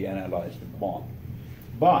before we analyze the bond.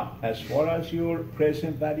 But as far as your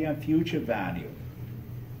present value and future value,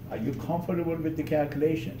 are you comfortable with the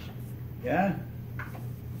calculations? Yeah?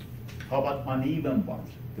 How about uneven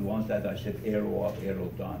bonds? The ones that I said arrow up, arrow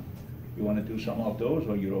down. You want to do some of those,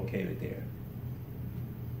 or you're okay with there?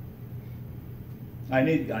 I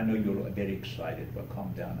know you're very excited, but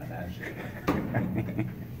calm down and answer.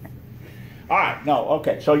 All right, no,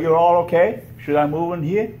 okay. So you're all okay? Should I move in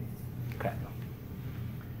here? Okay.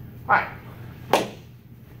 All right.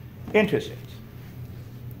 Interest rates.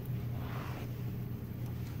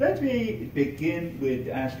 Let me begin with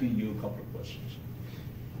asking you a couple of questions.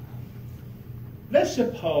 Let's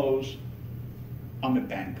suppose I'm a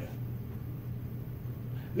banker.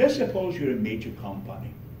 Let's suppose you're a major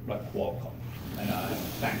company, like Qualcomm, and I'm a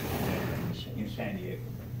banker in San Diego.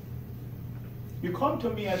 You come to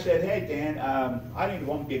me and said, hey, Dan, I need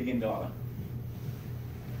 $1 billion.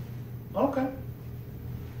 Okay.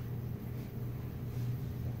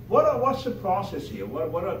 What's the process here?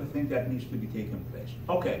 What are the things that needs to be taking place?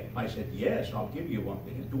 Okay, I said, yes, I'll give you $1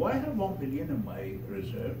 billion. Do I have $1 billion in my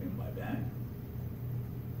reserve in my bank?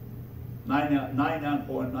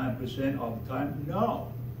 99.9% of the time,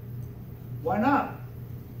 no. Why not?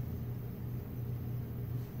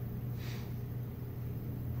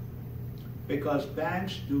 Because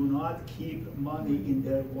banks do not keep money in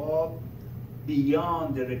their vault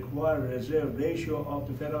beyond the required reserve ratio of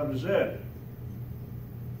the Federal Reserve.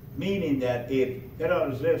 Meaning that if Federal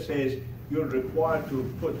Reserve says you're required to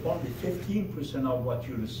put only 15% of what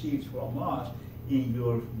you received from us in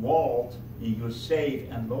your vault, in your safe,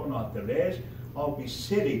 and loan out the rest, I'll be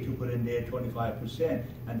silly to put in there 25%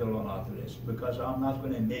 and the loan out the rest, because I'm not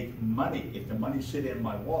going to make money. If the money's sitting in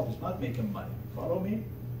my vault, it's not making money. Follow me?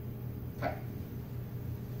 Okay.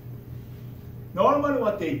 Normally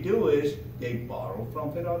what they do is they borrow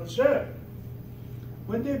from Federal Reserve.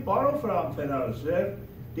 When they borrow from Federal Reserve,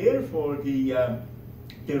 therefore the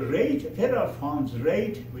rate, Federal funds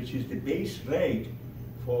rate, which is the base rate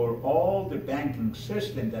for all the banking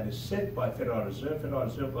system that is set by Federal Reserve. Federal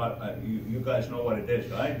Reserve, you guys know what it is,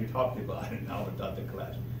 right? We talked about it now without the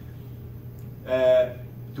class.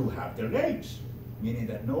 To have the rates, meaning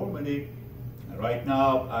that normally, right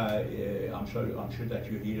now, I'm sure that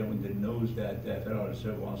you hear in the news that the Federal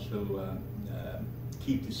Reserve wants to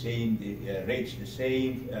keep the same, the rates the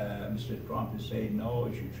same. Mr. Trump is saying no,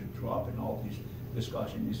 it should drop, and all these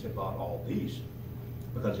discussions is about all these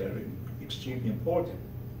because they're extremely important.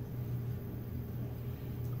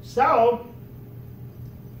 So,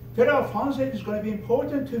 Federal funds rate is going to be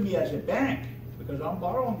important to me as a bank because I'm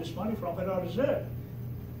borrowing this money from Federal Reserve.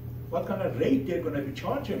 What kind of rate they're going to be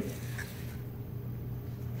charging me?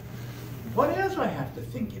 What else I have to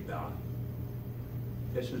think about?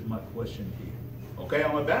 This is my question to you. Okay,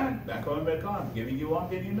 I'm a bank, Bank of America, I'm giving you $1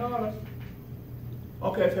 billion.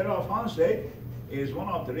 Okay, Federal funds rate is one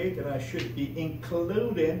of the rates that I should be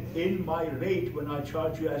including in my rate when I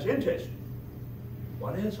charge you as interest.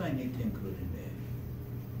 What else I need to include in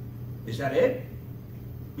there? Is that it?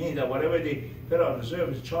 Meaning that whatever the Federal Reserve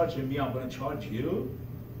is charging me, I'm going to charge you?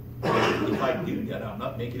 If I do that, I'm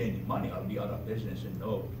not making any money. I'll be out of business in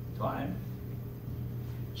no time.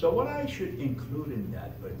 So what I should include in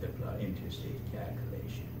that particular interest rate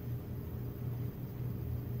calculation?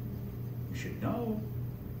 You should know.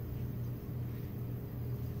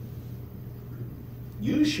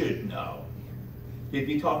 You should know. Did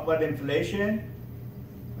we talk about inflation?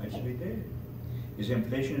 Yes, we did. Is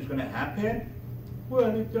inflation going to happen?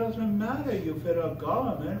 Well, it doesn't matter. You federal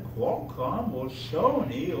government, Qualcomm or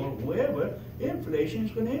Sony or whoever, inflation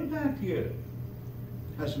is going to impact you.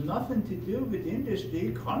 Has nothing to do with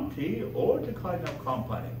industry, country, or the kind of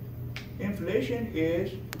company. Inflation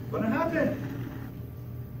is going to happen.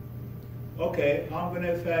 Okay, I'm going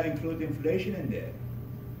to include inflation in there.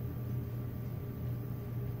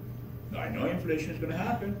 I know inflation is going to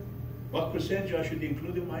happen. What percentage I should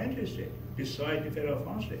include in my interest rate besides the federal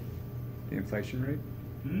funds rate? The inflation rate?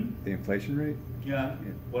 Hmm? The inflation rate? Yeah.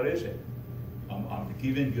 What is it? I'm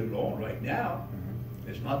giving you a loan right now.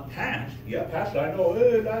 It's not past. Yeah, past, I know,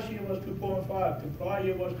 last year was 2.5, the prior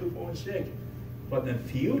year was 2.6. But in the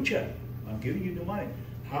future, I'm giving you the money.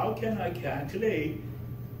 How can I calculate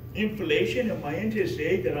inflation and my interest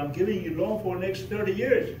rate that I'm giving you loan for the next 30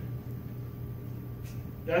 years?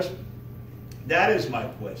 That is my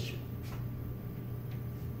question.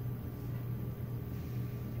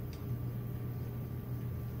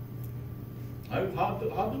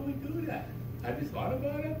 How do we do that? Have you thought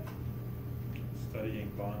about it? Studying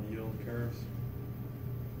bond yield curves.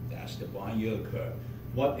 That's the bond yield curve.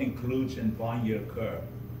 What includes in bond yield curve?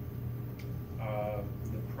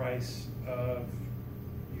 The price of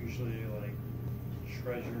usually like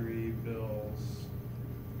treasury bills,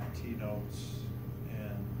 T-notes,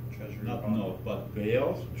 and treasury Not bond. note, but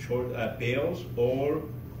bills, bills or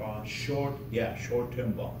Bonds.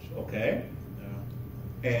 short-term bonds, okay?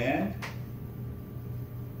 Yeah. And,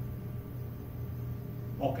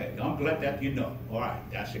 okay, I'm glad that you know. All right,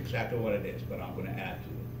 that's exactly what it is, but I'm gonna add to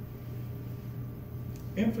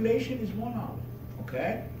it. Inflation is one of them,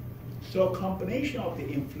 okay? So a combination of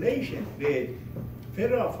the inflation with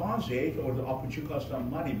federal funds rate, or the opportunity cost of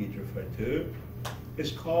money we refer to,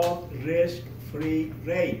 is called risk-free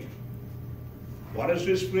rate. What is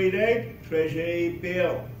risk-free rate? Treasury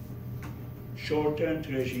bill, short-term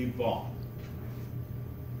treasury bond.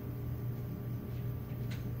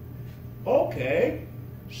 Okay,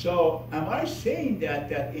 so am I saying that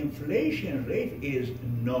that inflation rate is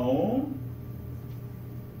known?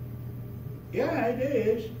 Yeah, it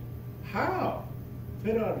is. How?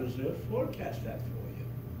 Federal Reserve forecast that for you.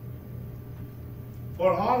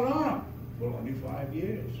 For how long? For only 5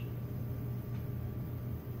 years.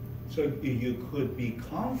 So you could be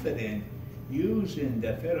confident using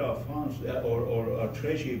the federal funds or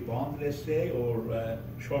treasury bond, let's say, or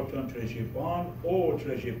short-term treasury bond or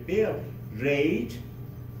treasury bill rate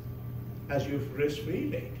as your risk-free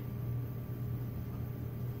rate.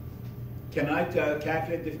 Can I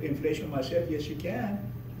calculate the inflation myself? Yes, you can.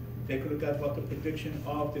 Take a look at what the prediction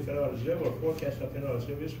of the Federal Reserve or forecast of Federal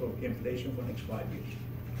Reserve is for inflation for the next 5 years.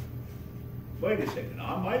 Wait a second,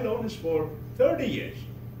 now my loan is for 30 years.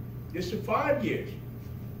 This is 5 years.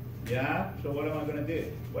 Yeah, so what am I going to do?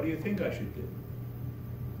 What do you think I should do?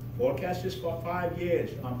 Forecast is for 5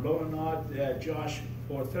 years. I'm loaning out Josh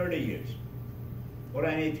for 30 years. What do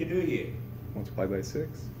I need to do here? Multiply by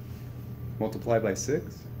 6. Multiply by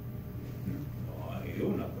 6? Oh, you're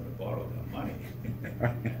not going to borrow that money.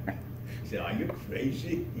 He said, are you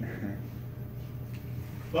crazy?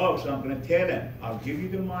 Folks, I'm going to tell them, I'll give you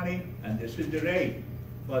the money and this is the rate,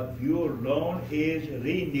 but your loan is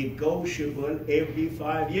renegotiable every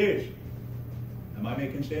 5 years. Am I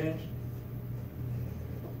making sense?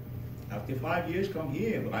 After 5 years, come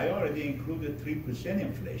here. I already included 3%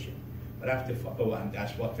 inflation. But after, and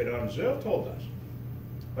that's what Federal Reserve told us.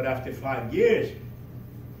 But after 5 years,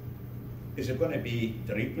 is it going to be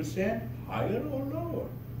 3%, higher or lower?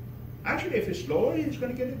 Actually, if it's lower, it's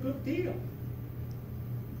going to get a good deal.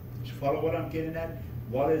 So follow what I'm getting at?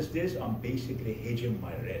 What is this? I'm basically hedging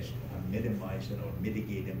my risk. I'm minimizing or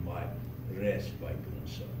mitigating my risk by doing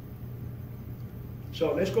so.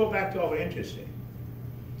 So let's go back to our interest rate.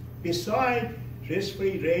 Beside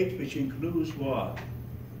risk-free rate, which includes what?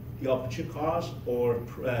 The opportunity cost or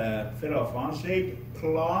federal funds rate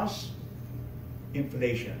plus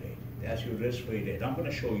inflation rate. That's your risk-free rate. I'm going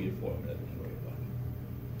to show you the formula. Don't worry about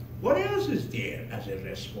it. What else is there as a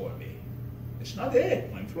risk for me? It's not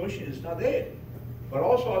it. My inflation is not it. But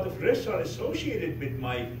also other risks are associated with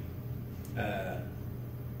my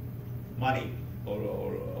money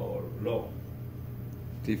or loan.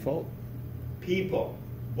 Default? People.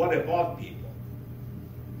 What about people?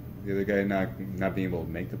 The other guy not being able to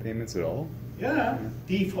make the payments at all? Yeah,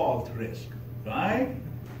 default risk, right?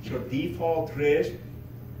 So default risk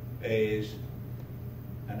is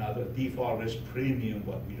another default risk premium,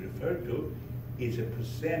 what we refer to, is a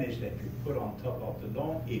percentage that you put on top of the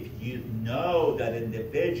loan if you know that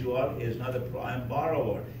individual is not a prime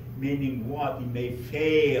borrower, meaning what? He may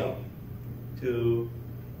fail to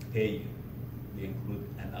pay you. We include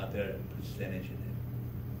another percentage in it.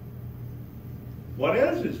 What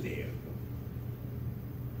else is there?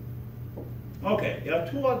 Okay, there are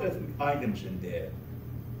two other items in there.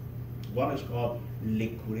 One is called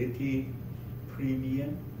liquidity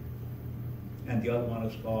premium, and the other one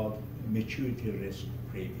is called maturity risk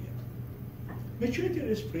premium. Maturity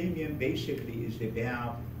risk premium basically is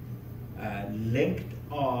about length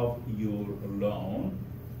of your loan.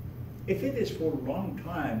 If it is for a long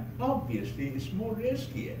time, obviously it's more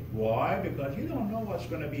riskier. Why? Because you don't know what's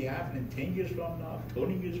going to be happening 10 years from now,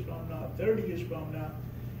 20 years from now, 30 years from now.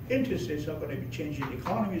 Interest rates are going to be changing, the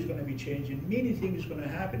economy is going to be changing, many things are going to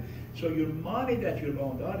happen. So your money that you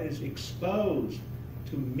loaned out is exposed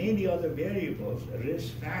to many other variables,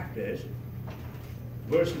 risk factors,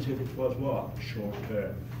 versus if it was what? Short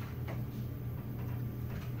term.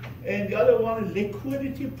 And the other one,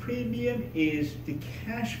 liquidity premium, is the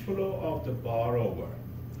cash flow of the borrower.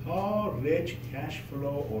 How rich cash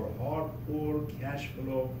flow or how poor cash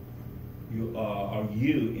flow are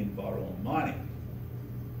you in borrowing money?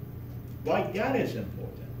 Why that is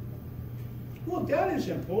important? Well, that is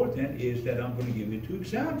important is that I'm going to give you two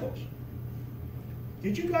examples.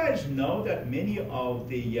 Did you guys know that many of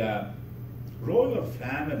the royal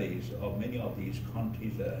families of many of these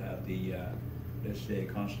countries that have the, let's say,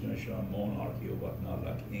 constitutional monarchy or whatnot,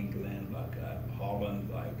 like England, like Holland,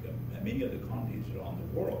 like many other countries around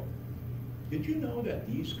the world, did you know that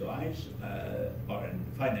these guys are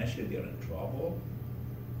financially they're in trouble?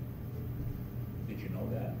 Did you know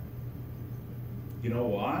that? You know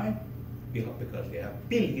why? Because they have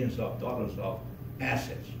billions of dollars of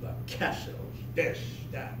assets, like castles, this,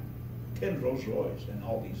 that, 10 Rolls Royce, and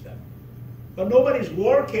all these things. But nobody's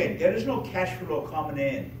working. There is no cash flow coming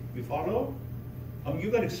in. You follow?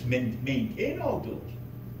 You got to maintain all those.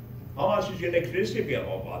 How much is your electricity bill?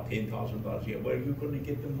 Oh, about $10,000 a year. Where are you going to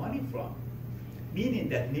get the money from? Meaning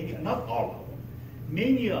that many, not all of them,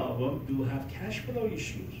 many of them do have cash flow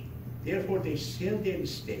issues. Therefore, they sell their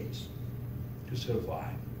estates to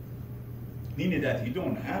survive. Meaning that you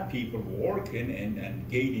don't have people working and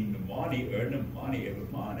gaining the money, earning money every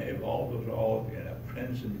month. All those are all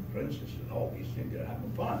princes and princesses and all these things. They're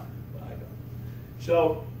having fun. Right?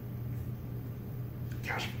 So,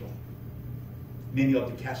 cash flow. Many of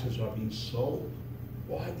the castles are being sold.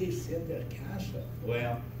 Why they sell their castle?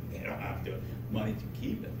 Well, they don't have the money to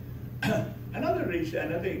keep it. Another reason,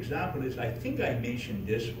 another example is, I think I mentioned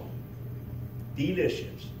this one.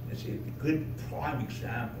 Dealerships. It's a good prime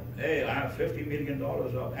example. Hey, I have $50 million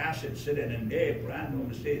of assets sitting in there, brand new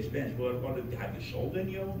Mercedes-Benz. Well, have you sold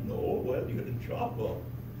any of them? No. Well, you're in trouble.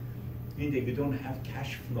 Meaning that you don't have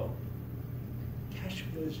cash flow. Cash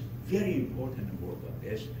flow is very important in the world of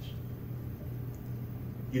business.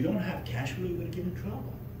 You don't have cash flow, you're going to get in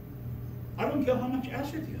trouble. I don't care how much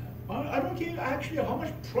asset you have. I don't care actually how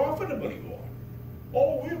much profitable you are.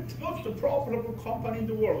 Oh, we're the most profitable company in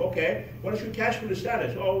the world. Okay, what is your cash flow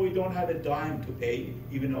status? Oh, we don't have a dime to pay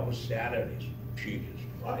even our salaries. Jesus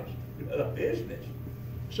Christ, you're a business.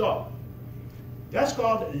 So, that's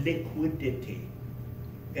called liquidity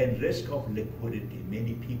and risk of liquidity.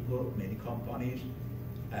 Many people, many companies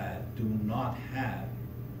do not have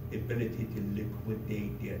ability to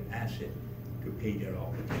liquidate their asset to pay their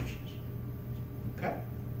obligations. Okay?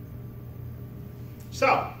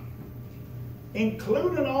 So,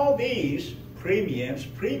 including all these premiums,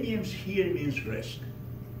 premiums here means risk.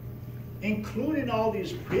 Including all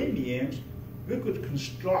these premiums, we could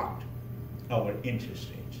construct our interest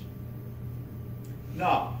rates.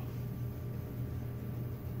 Now,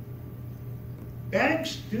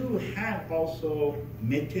 banks do have also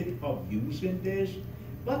method of using this,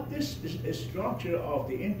 but this is a structure of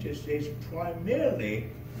the interest rates primarily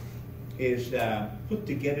is put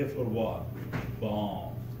together for what?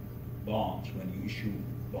 Bonds. When you issue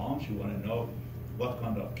bonds, you want to know what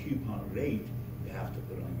kind of coupon rate you have to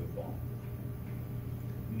put on your bond.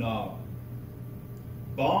 Now,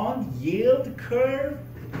 bond yield curve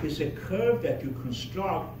is a curve that you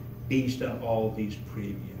construct based on all these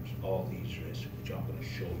premiums, all these risks, which I'm going to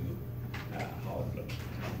show you how it looks.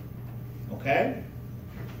 Okay?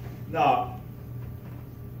 Now,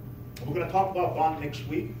 we're going to talk about bond next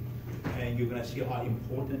week. And you're going to see how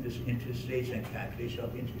important this interest rates and calculation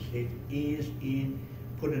of interest rate is in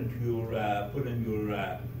putting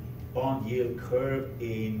your bond yield curve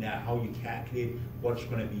in how you calculate what's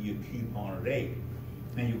going to be your coupon rate.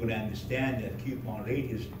 And you're going to understand that coupon rate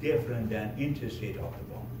is different than interest rate of the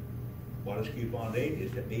bond. What is coupon rate?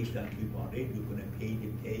 Is that based on coupon rate, you're going to pay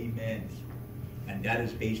the payments. And that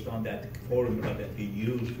is based on that formula that you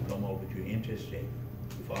use to come up with your interest rate.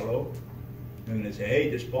 You follow? You're going to say, hey,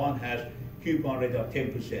 this bond has coupon rate of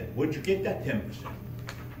 10%. Where'd you get that 10%?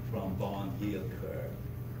 From bond yield curve.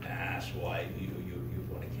 That's why you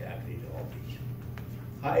want to calculate all these.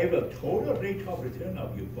 However, total rate of return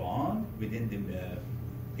of your bond within the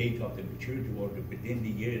date of the maturity or within the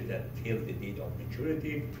years that till the date of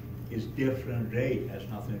maturity is different rate. Has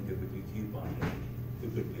nothing to do with your coupon rate.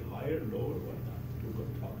 It could be higher, lower, whatnot. We're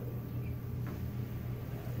going to talk about this.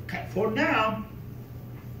 Okay, for now,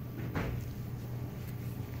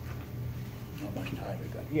 how much time we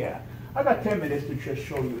got? Yeah, I got 10 minutes to just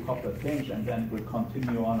show you a couple of things, and then we'll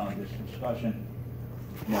continue on this discussion.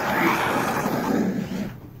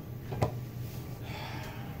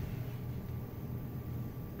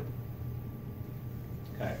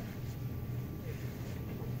 Okay.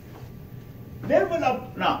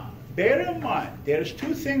 Now, bear in mind, there's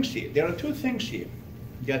two things here. There are two things here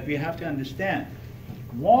that we have to understand.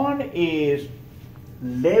 One is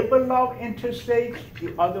level of interest rates,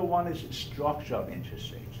 the other one is structure of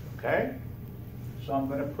interest rates, okay? So I'm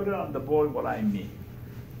going to put it on the board what I mean.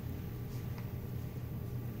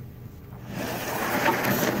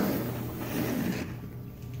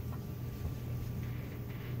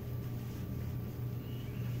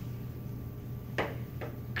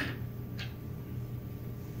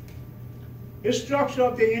 The structure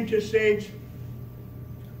of the interest rates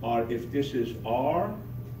are, if this is R,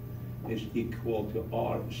 is equal to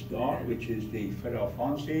R star, which is the federal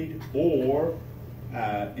funds rate, or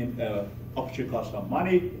opportunity cost of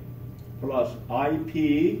money, plus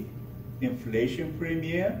IP, inflation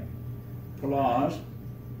premium, plus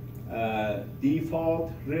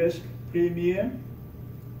default risk premium,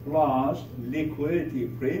 plus liquidity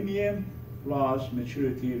premium, plus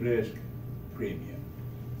maturity risk premium.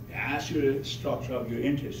 That's your structure of your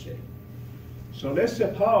interest rate. So let's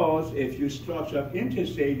suppose if your structure of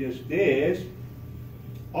interest rate is this,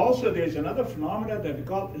 also there's another phenomenon that we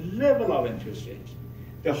call level of interest rates.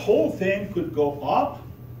 The whole thing could go up,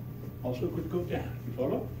 also could go down. You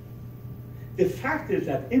follow? The factors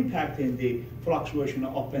that impacting the fluctuation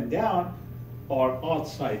up and down are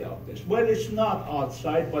outside of this. Well, it's not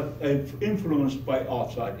outside, but influenced by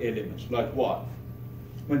outside elements. Like what?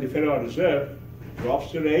 When the Federal Reserve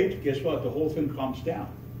drops the rate, guess what? The whole thing comes down.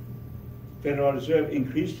 Federal Reserve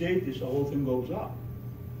increased rate, the whole thing goes up.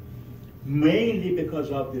 Mainly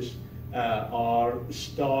because of this R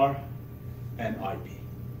star and IP.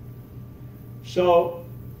 So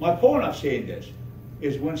my point of saying this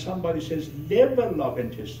is when somebody says level of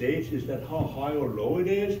interest rates, is that how high or low it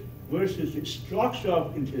is, versus the structure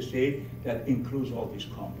of interest rate that includes all these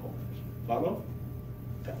components. Follow?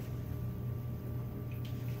 Okay.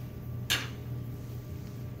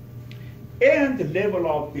 And the level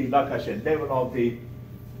of the, like I said, level of the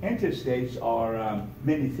interest rates are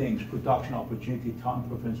many things: production opportunity, time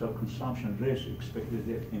preference of consumption, risk,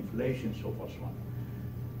 expected inflation, so forth, so on.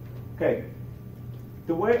 Okay.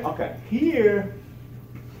 The way, okay, here,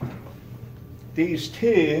 these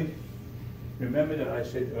two, remember that I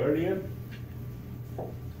said earlier,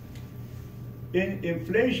 in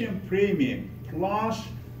inflation premium plus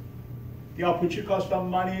the opportunity cost of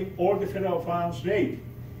money or the federal funds rate,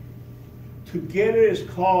 together is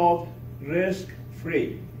called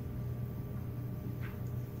risk-free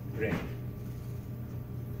rate.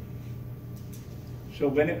 So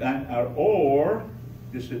when it, or,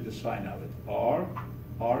 this is the sign of it,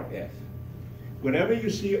 RF. Whenever you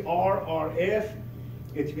see RRF,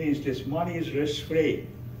 it means this money is risk-free.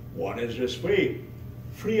 What is risk-free?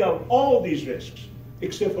 Free of all these risks,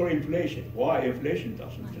 except for inflation. Why? Inflation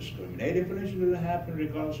doesn't discriminate. Inflation will happen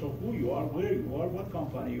regardless of who you are, where you are, what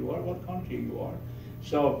company you are, what country you are.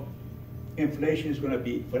 So inflation is going to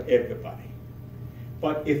be for everybody.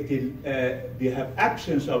 But if we have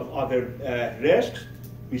absence of other risks,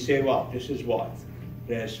 we say, well, this is what?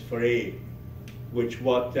 Risk-free, which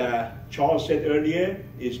what Charles said earlier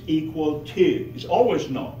is equal to, it's always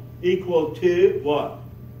known, equal to what?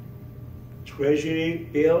 Treasury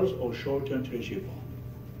bills or short-term treasury bond.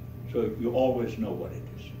 So you always know what it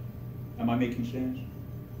is. Am I making sense?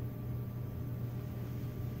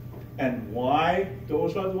 And why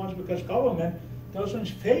those are the ones? Because government doesn't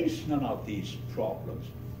face none of these problems.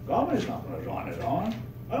 Government is not going to run it on.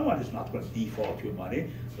 Government is not going to default your money.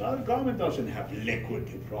 The government doesn't have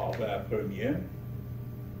liquidity premium.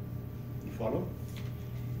 You follow?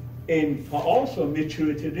 And for also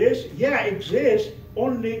maturity risk, yeah, exists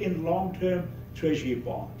only in long-term treasury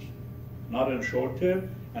bonds, not in short-term,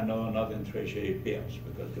 and not in treasury bills,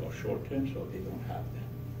 because they are short-term, so they don't have them.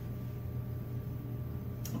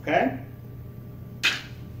 Okay?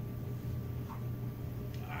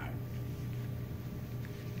 All right.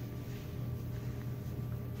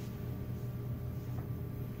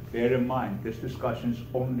 Bear in mind, this discussion is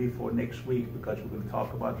only for next week, because we're going to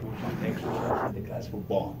talk about some exercise in the class for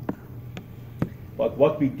bond. But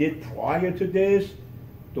what we did prior to this,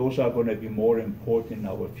 those are going to be more important in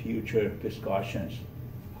our future discussions.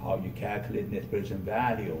 How you calculate net present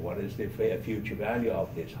value, what is the future value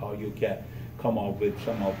of this, how you can come up with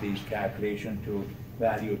some of these calculations to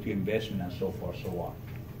value to investment and so forth, so on.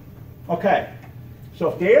 Okay,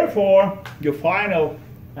 so therefore, your final,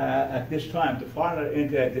 at this time, the final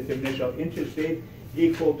definition of interest rate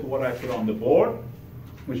equal to what I put on the board,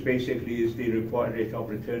 which basically is the required rate of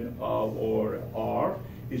return of, or R,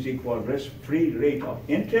 is equal risk-free rate of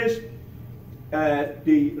interest.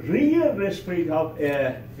 The real risk-free of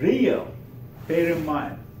real, bear in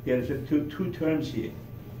mind, there's two terms here.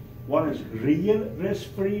 One is real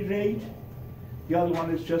risk-free rate, the other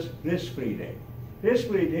one is just risk-free rate.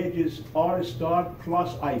 risk-free rate is R star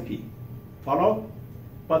plus IP. Follow?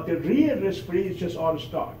 But the real risk-free is just R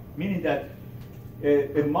star, meaning that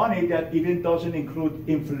money that even doesn't include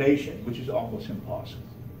inflation, which is almost impossible.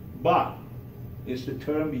 But it's the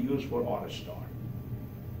term we use for R star,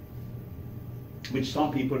 which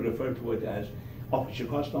some people refer to it as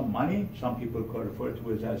opportunity cost of money. Some people refer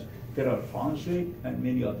to it as federal funds rate and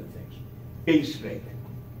many other things. Base rate,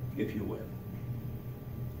 if you will.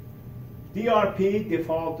 DRP,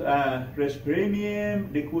 default risk premium,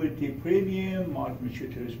 liquidity premium, market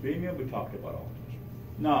maturity risk premium, we talked about all those.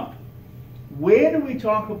 Now, when we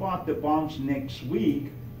talk about the bonds next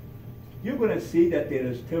week, you're going to see that there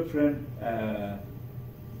is different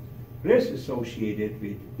risks associated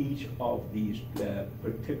with each of these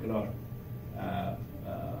particular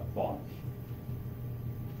bonds.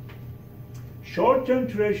 Short-term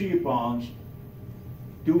treasury bonds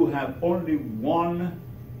do have only one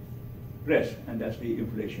risk, and that's the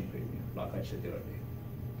inflation premium, like I said earlier.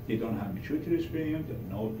 They don't have maturity risk premium,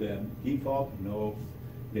 no default, no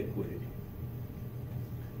liquidity.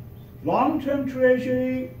 Long-term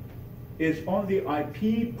treasury is only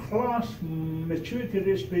IP plus maturity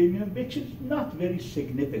risk premium, which is not very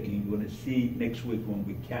significant. You're going to see next week when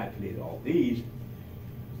we calculate all these.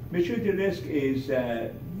 Maturity risk is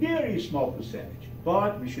a very small percentage,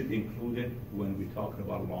 but we should include it when we're talking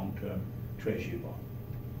about long-term treasury bond.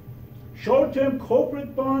 Short-term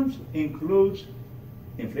corporate bonds includes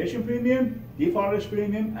inflation premium, default risk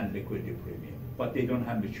premium, and liquidity premium, but they don't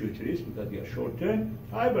have maturity risk because they are short-term.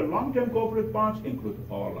 However, long-term corporate bonds include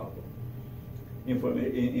all of them.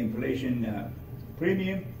 Inflation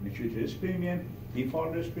premium, maturity risk premium,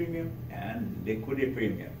 default risk premium, and liquidity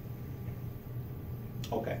premium.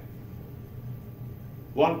 Okay.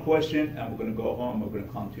 One question, and we're going to go home. We're going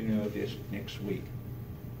to continue this next week.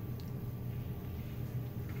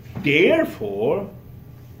 Therefore,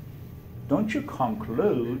 don't you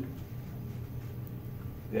conclude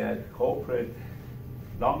that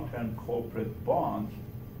long-term corporate bonds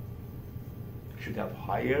should have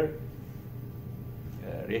higher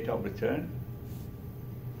rate of return?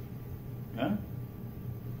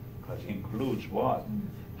 Because it includes what?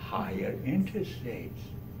 Higher interest rates.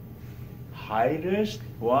 High risk,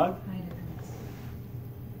 what? High returns.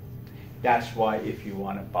 That's why if you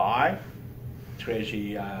want to buy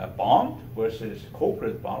treasury bond versus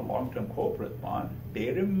corporate bond, long-term corporate bond,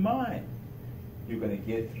 bear in mind, you're going to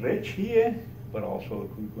get rich here, but also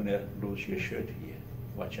you're going to lose your shirt here.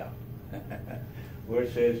 Watch out.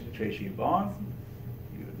 Versus treasury bond,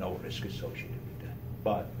 you have no risk associated with that.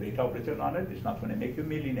 But rate of return on it is not going to make you a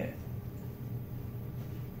millionaire.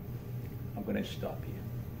 I'm going to stop here.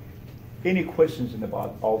 Any questions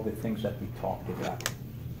about all the things that we talked about?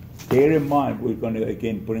 Bear in mind, we're going to,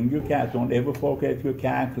 again, bring your calculator. Don't ever forget your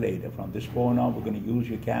calculator. From this point on, we're going to use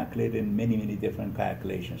your calculator in many, many different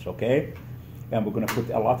calculations, okay? And we're going to put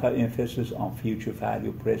a lot of emphasis on future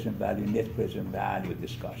value, present value, net present value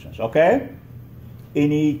discussions, okay?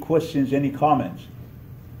 Any questions, any comments?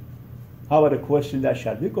 How about a question that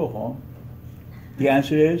shall we go home? The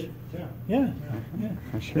answer is? Yeah.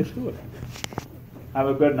 Sure. Let's do it. Have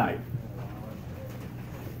a good night.